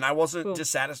loved it. And I wasn't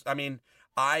dissatisfied. I mean,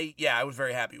 I was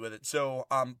very happy with it. So,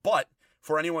 but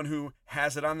for anyone who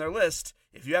has it on their list,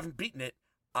 if you haven't beaten it,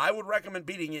 I would recommend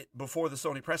beating it before the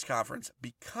Sony press conference,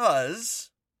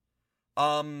 because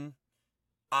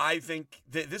I think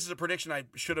this is a prediction I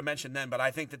should have mentioned then, but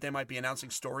I think that they might be announcing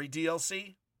story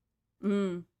DLC,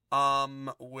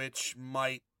 which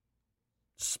might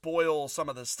spoil some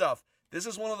of the stuff. This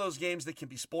is one of those games that can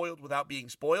be spoiled without being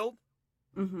spoiled,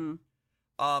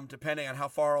 depending on how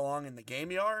far along in the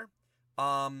game you are.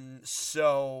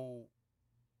 So,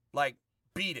 like,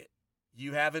 beat it.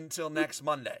 You have until next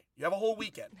Monday. You have a whole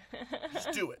weekend.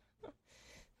 Just do it.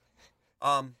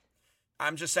 I'm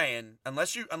just saying,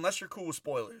 unless you're cool with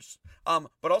spoilers.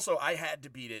 But also, I had to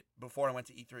beat it before I went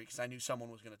to E3 because I knew someone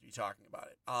was going to be talking about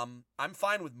it. I'm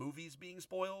fine with movies being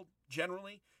spoiled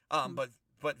generally.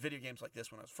 But video games like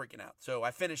this one, I was freaking out. So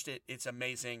I finished it. It's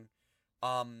amazing.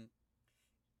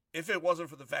 If it wasn't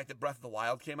for the fact that Breath of the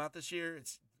Wild came out this year,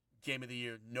 it's Game of the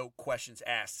Year, no questions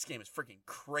asked. This game is freaking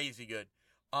crazy good.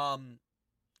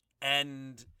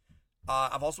 And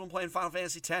I've also been playing Final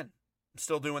Fantasy X. I'm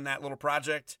still doing that little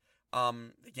project.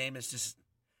 The game is just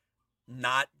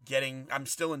not getting, I'm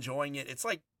still enjoying it. It's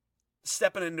like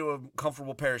stepping into a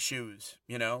comfortable pair of shoes,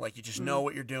 like you just know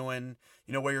what you're doing,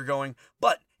 you know where you're going.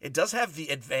 But it does have the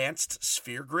advanced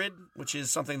sphere grid, which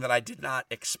is something that I did not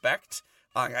expect.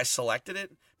 I selected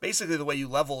it. Basically, the way you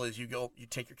level is you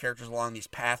take your characters along these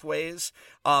pathways.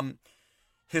 Like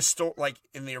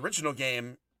in the original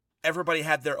game, everybody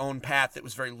had their own path that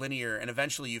was very linear, and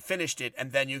eventually you finished it,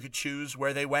 and then you could choose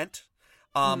where they went.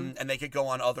 And they could go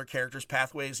on other characters'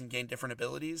 pathways and gain different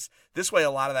abilities. This way,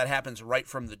 a lot of that happens right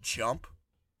from the jump.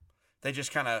 They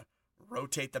just kind of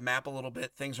rotate the map a little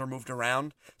bit. Things are moved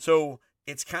around. So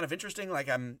it's kind of interesting. Like,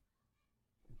 I'm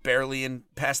barely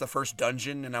past the first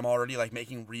dungeon, and I'm already like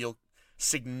making real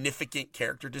significant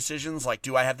character decisions. Like,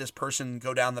 do I have this person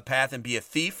go down the path and be a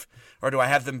thief, or do I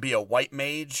have them be a white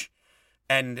mage?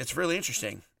 And it's really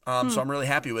interesting. So I'm really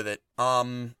happy with it.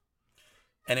 And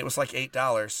it was like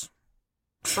 $8.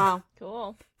 Wow.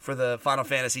 Cool. For the Final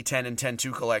Fantasy X and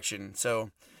X-2 collection.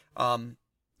 So,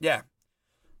 yeah.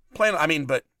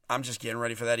 But I'm just getting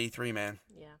ready for that E3, man.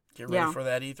 Yeah. Get ready for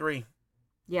that E3.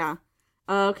 Yeah.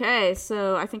 Okay,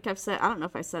 so I think I don't know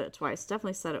if I said it twice,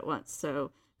 definitely said it once.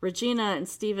 So Regina and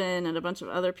Steven and a bunch of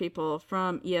other people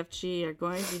from EFG are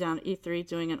going to be down at E3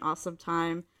 doing an awesome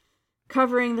time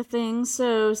covering the thing.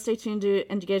 So stay tuned to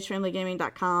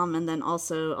EngageFamilyGaming.com, and then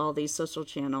also all these social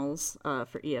channels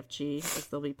for EFG, as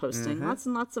they'll be posting lots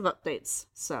and lots of updates.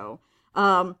 So,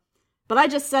 but But I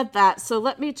just said that, so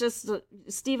let me just,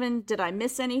 Steven, did I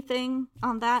miss anything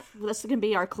on that? This can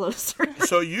be our closer.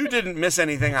 So you didn't miss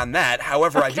anything on that.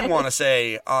 However, okay. I do want to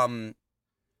say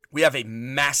we have a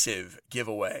massive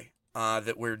giveaway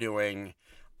that we're doing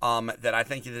that I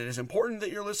think that it is important that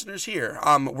your listeners hear.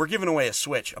 We're giving away a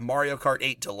Switch, a Mario Kart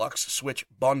 8 Deluxe Switch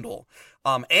bundle,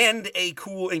 and a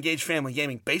cool Engaged Family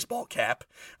Gaming baseball cap.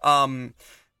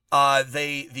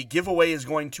 The giveaway is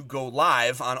going to go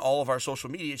live on all of our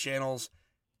social media channels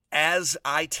as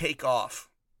I take off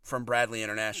from Bradley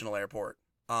International Airport.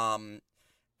 And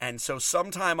so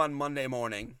sometime on Monday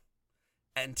morning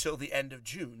until the end of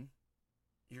June,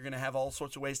 you're going to have all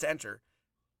sorts of ways to enter.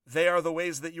 They are the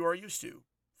ways that you are used to.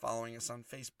 Following us on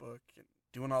Facebook and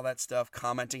doing all that stuff,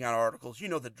 commenting on articles. You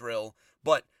know the drill.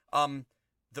 But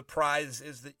the prize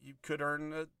is that you could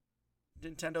earn a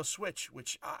Nintendo Switch,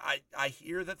 which I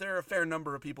hear that there are a fair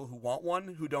number of people who want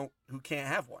one who can't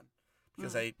have one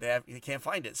because they can't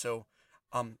find it. So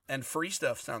and free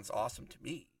stuff sounds awesome to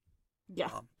me. Yeah.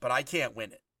 But I can't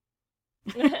win it.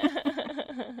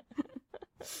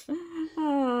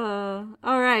 All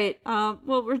right.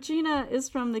 Well, Regina is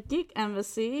from the Geek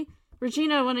Embassy.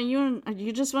 Regina,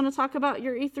 you just want to talk about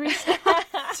your E3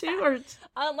 stuff too, or?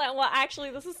 Well, actually,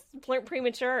 this is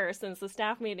premature since the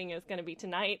staff meeting is going to be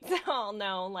tonight, so I'll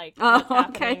know what's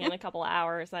happening in a couple of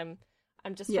hours. I'm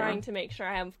just trying to make sure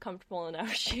I have comfortable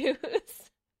enough shoes.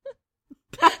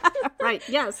 Right.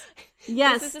 Yes.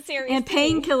 This is a serious and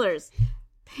painkillers.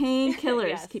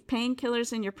 Yes. Keep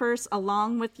painkillers in your purse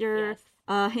along with your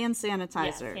hand sanitizer.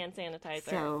 Yes, hand sanitizer.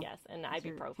 So, yes, and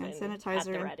ibuprofen hand sanitizer at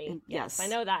the ready. And, yes, I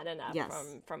know that enough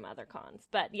from other cons.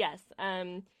 But yes,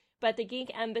 but the Geek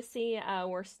Embassy,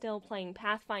 we're still playing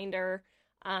Pathfinder.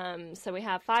 So we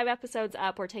have 5 episodes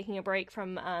up. We're taking a break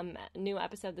from a new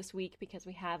episode this week because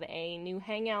we have a new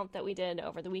hangout that we did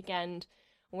over the weekend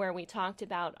where we talked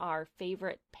about our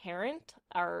favorite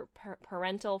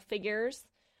parental figures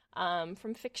from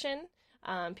fiction.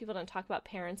 People don't talk about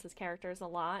parents as characters a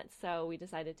lot, so we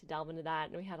decided to delve into that,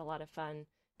 and we had a lot of fun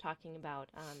talking about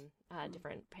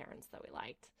different parents that we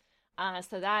liked.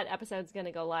 So that episode's going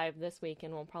to go live this week,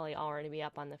 and will probably already be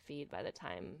up on the feed by the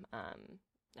time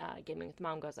Gaming with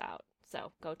Mom goes out.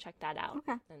 So go check that out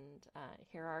and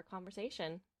hear our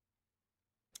conversation.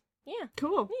 Yeah.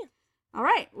 Cool. Yeah. All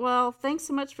right. Well, thanks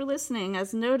so much for listening.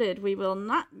 As noted, we will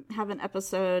not have an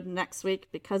episode next week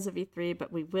because of E3,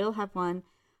 but we will have one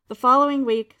the following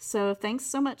week. So thanks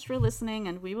so much for listening,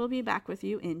 and we will be back with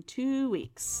you in 2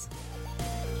 weeks.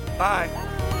 Bye.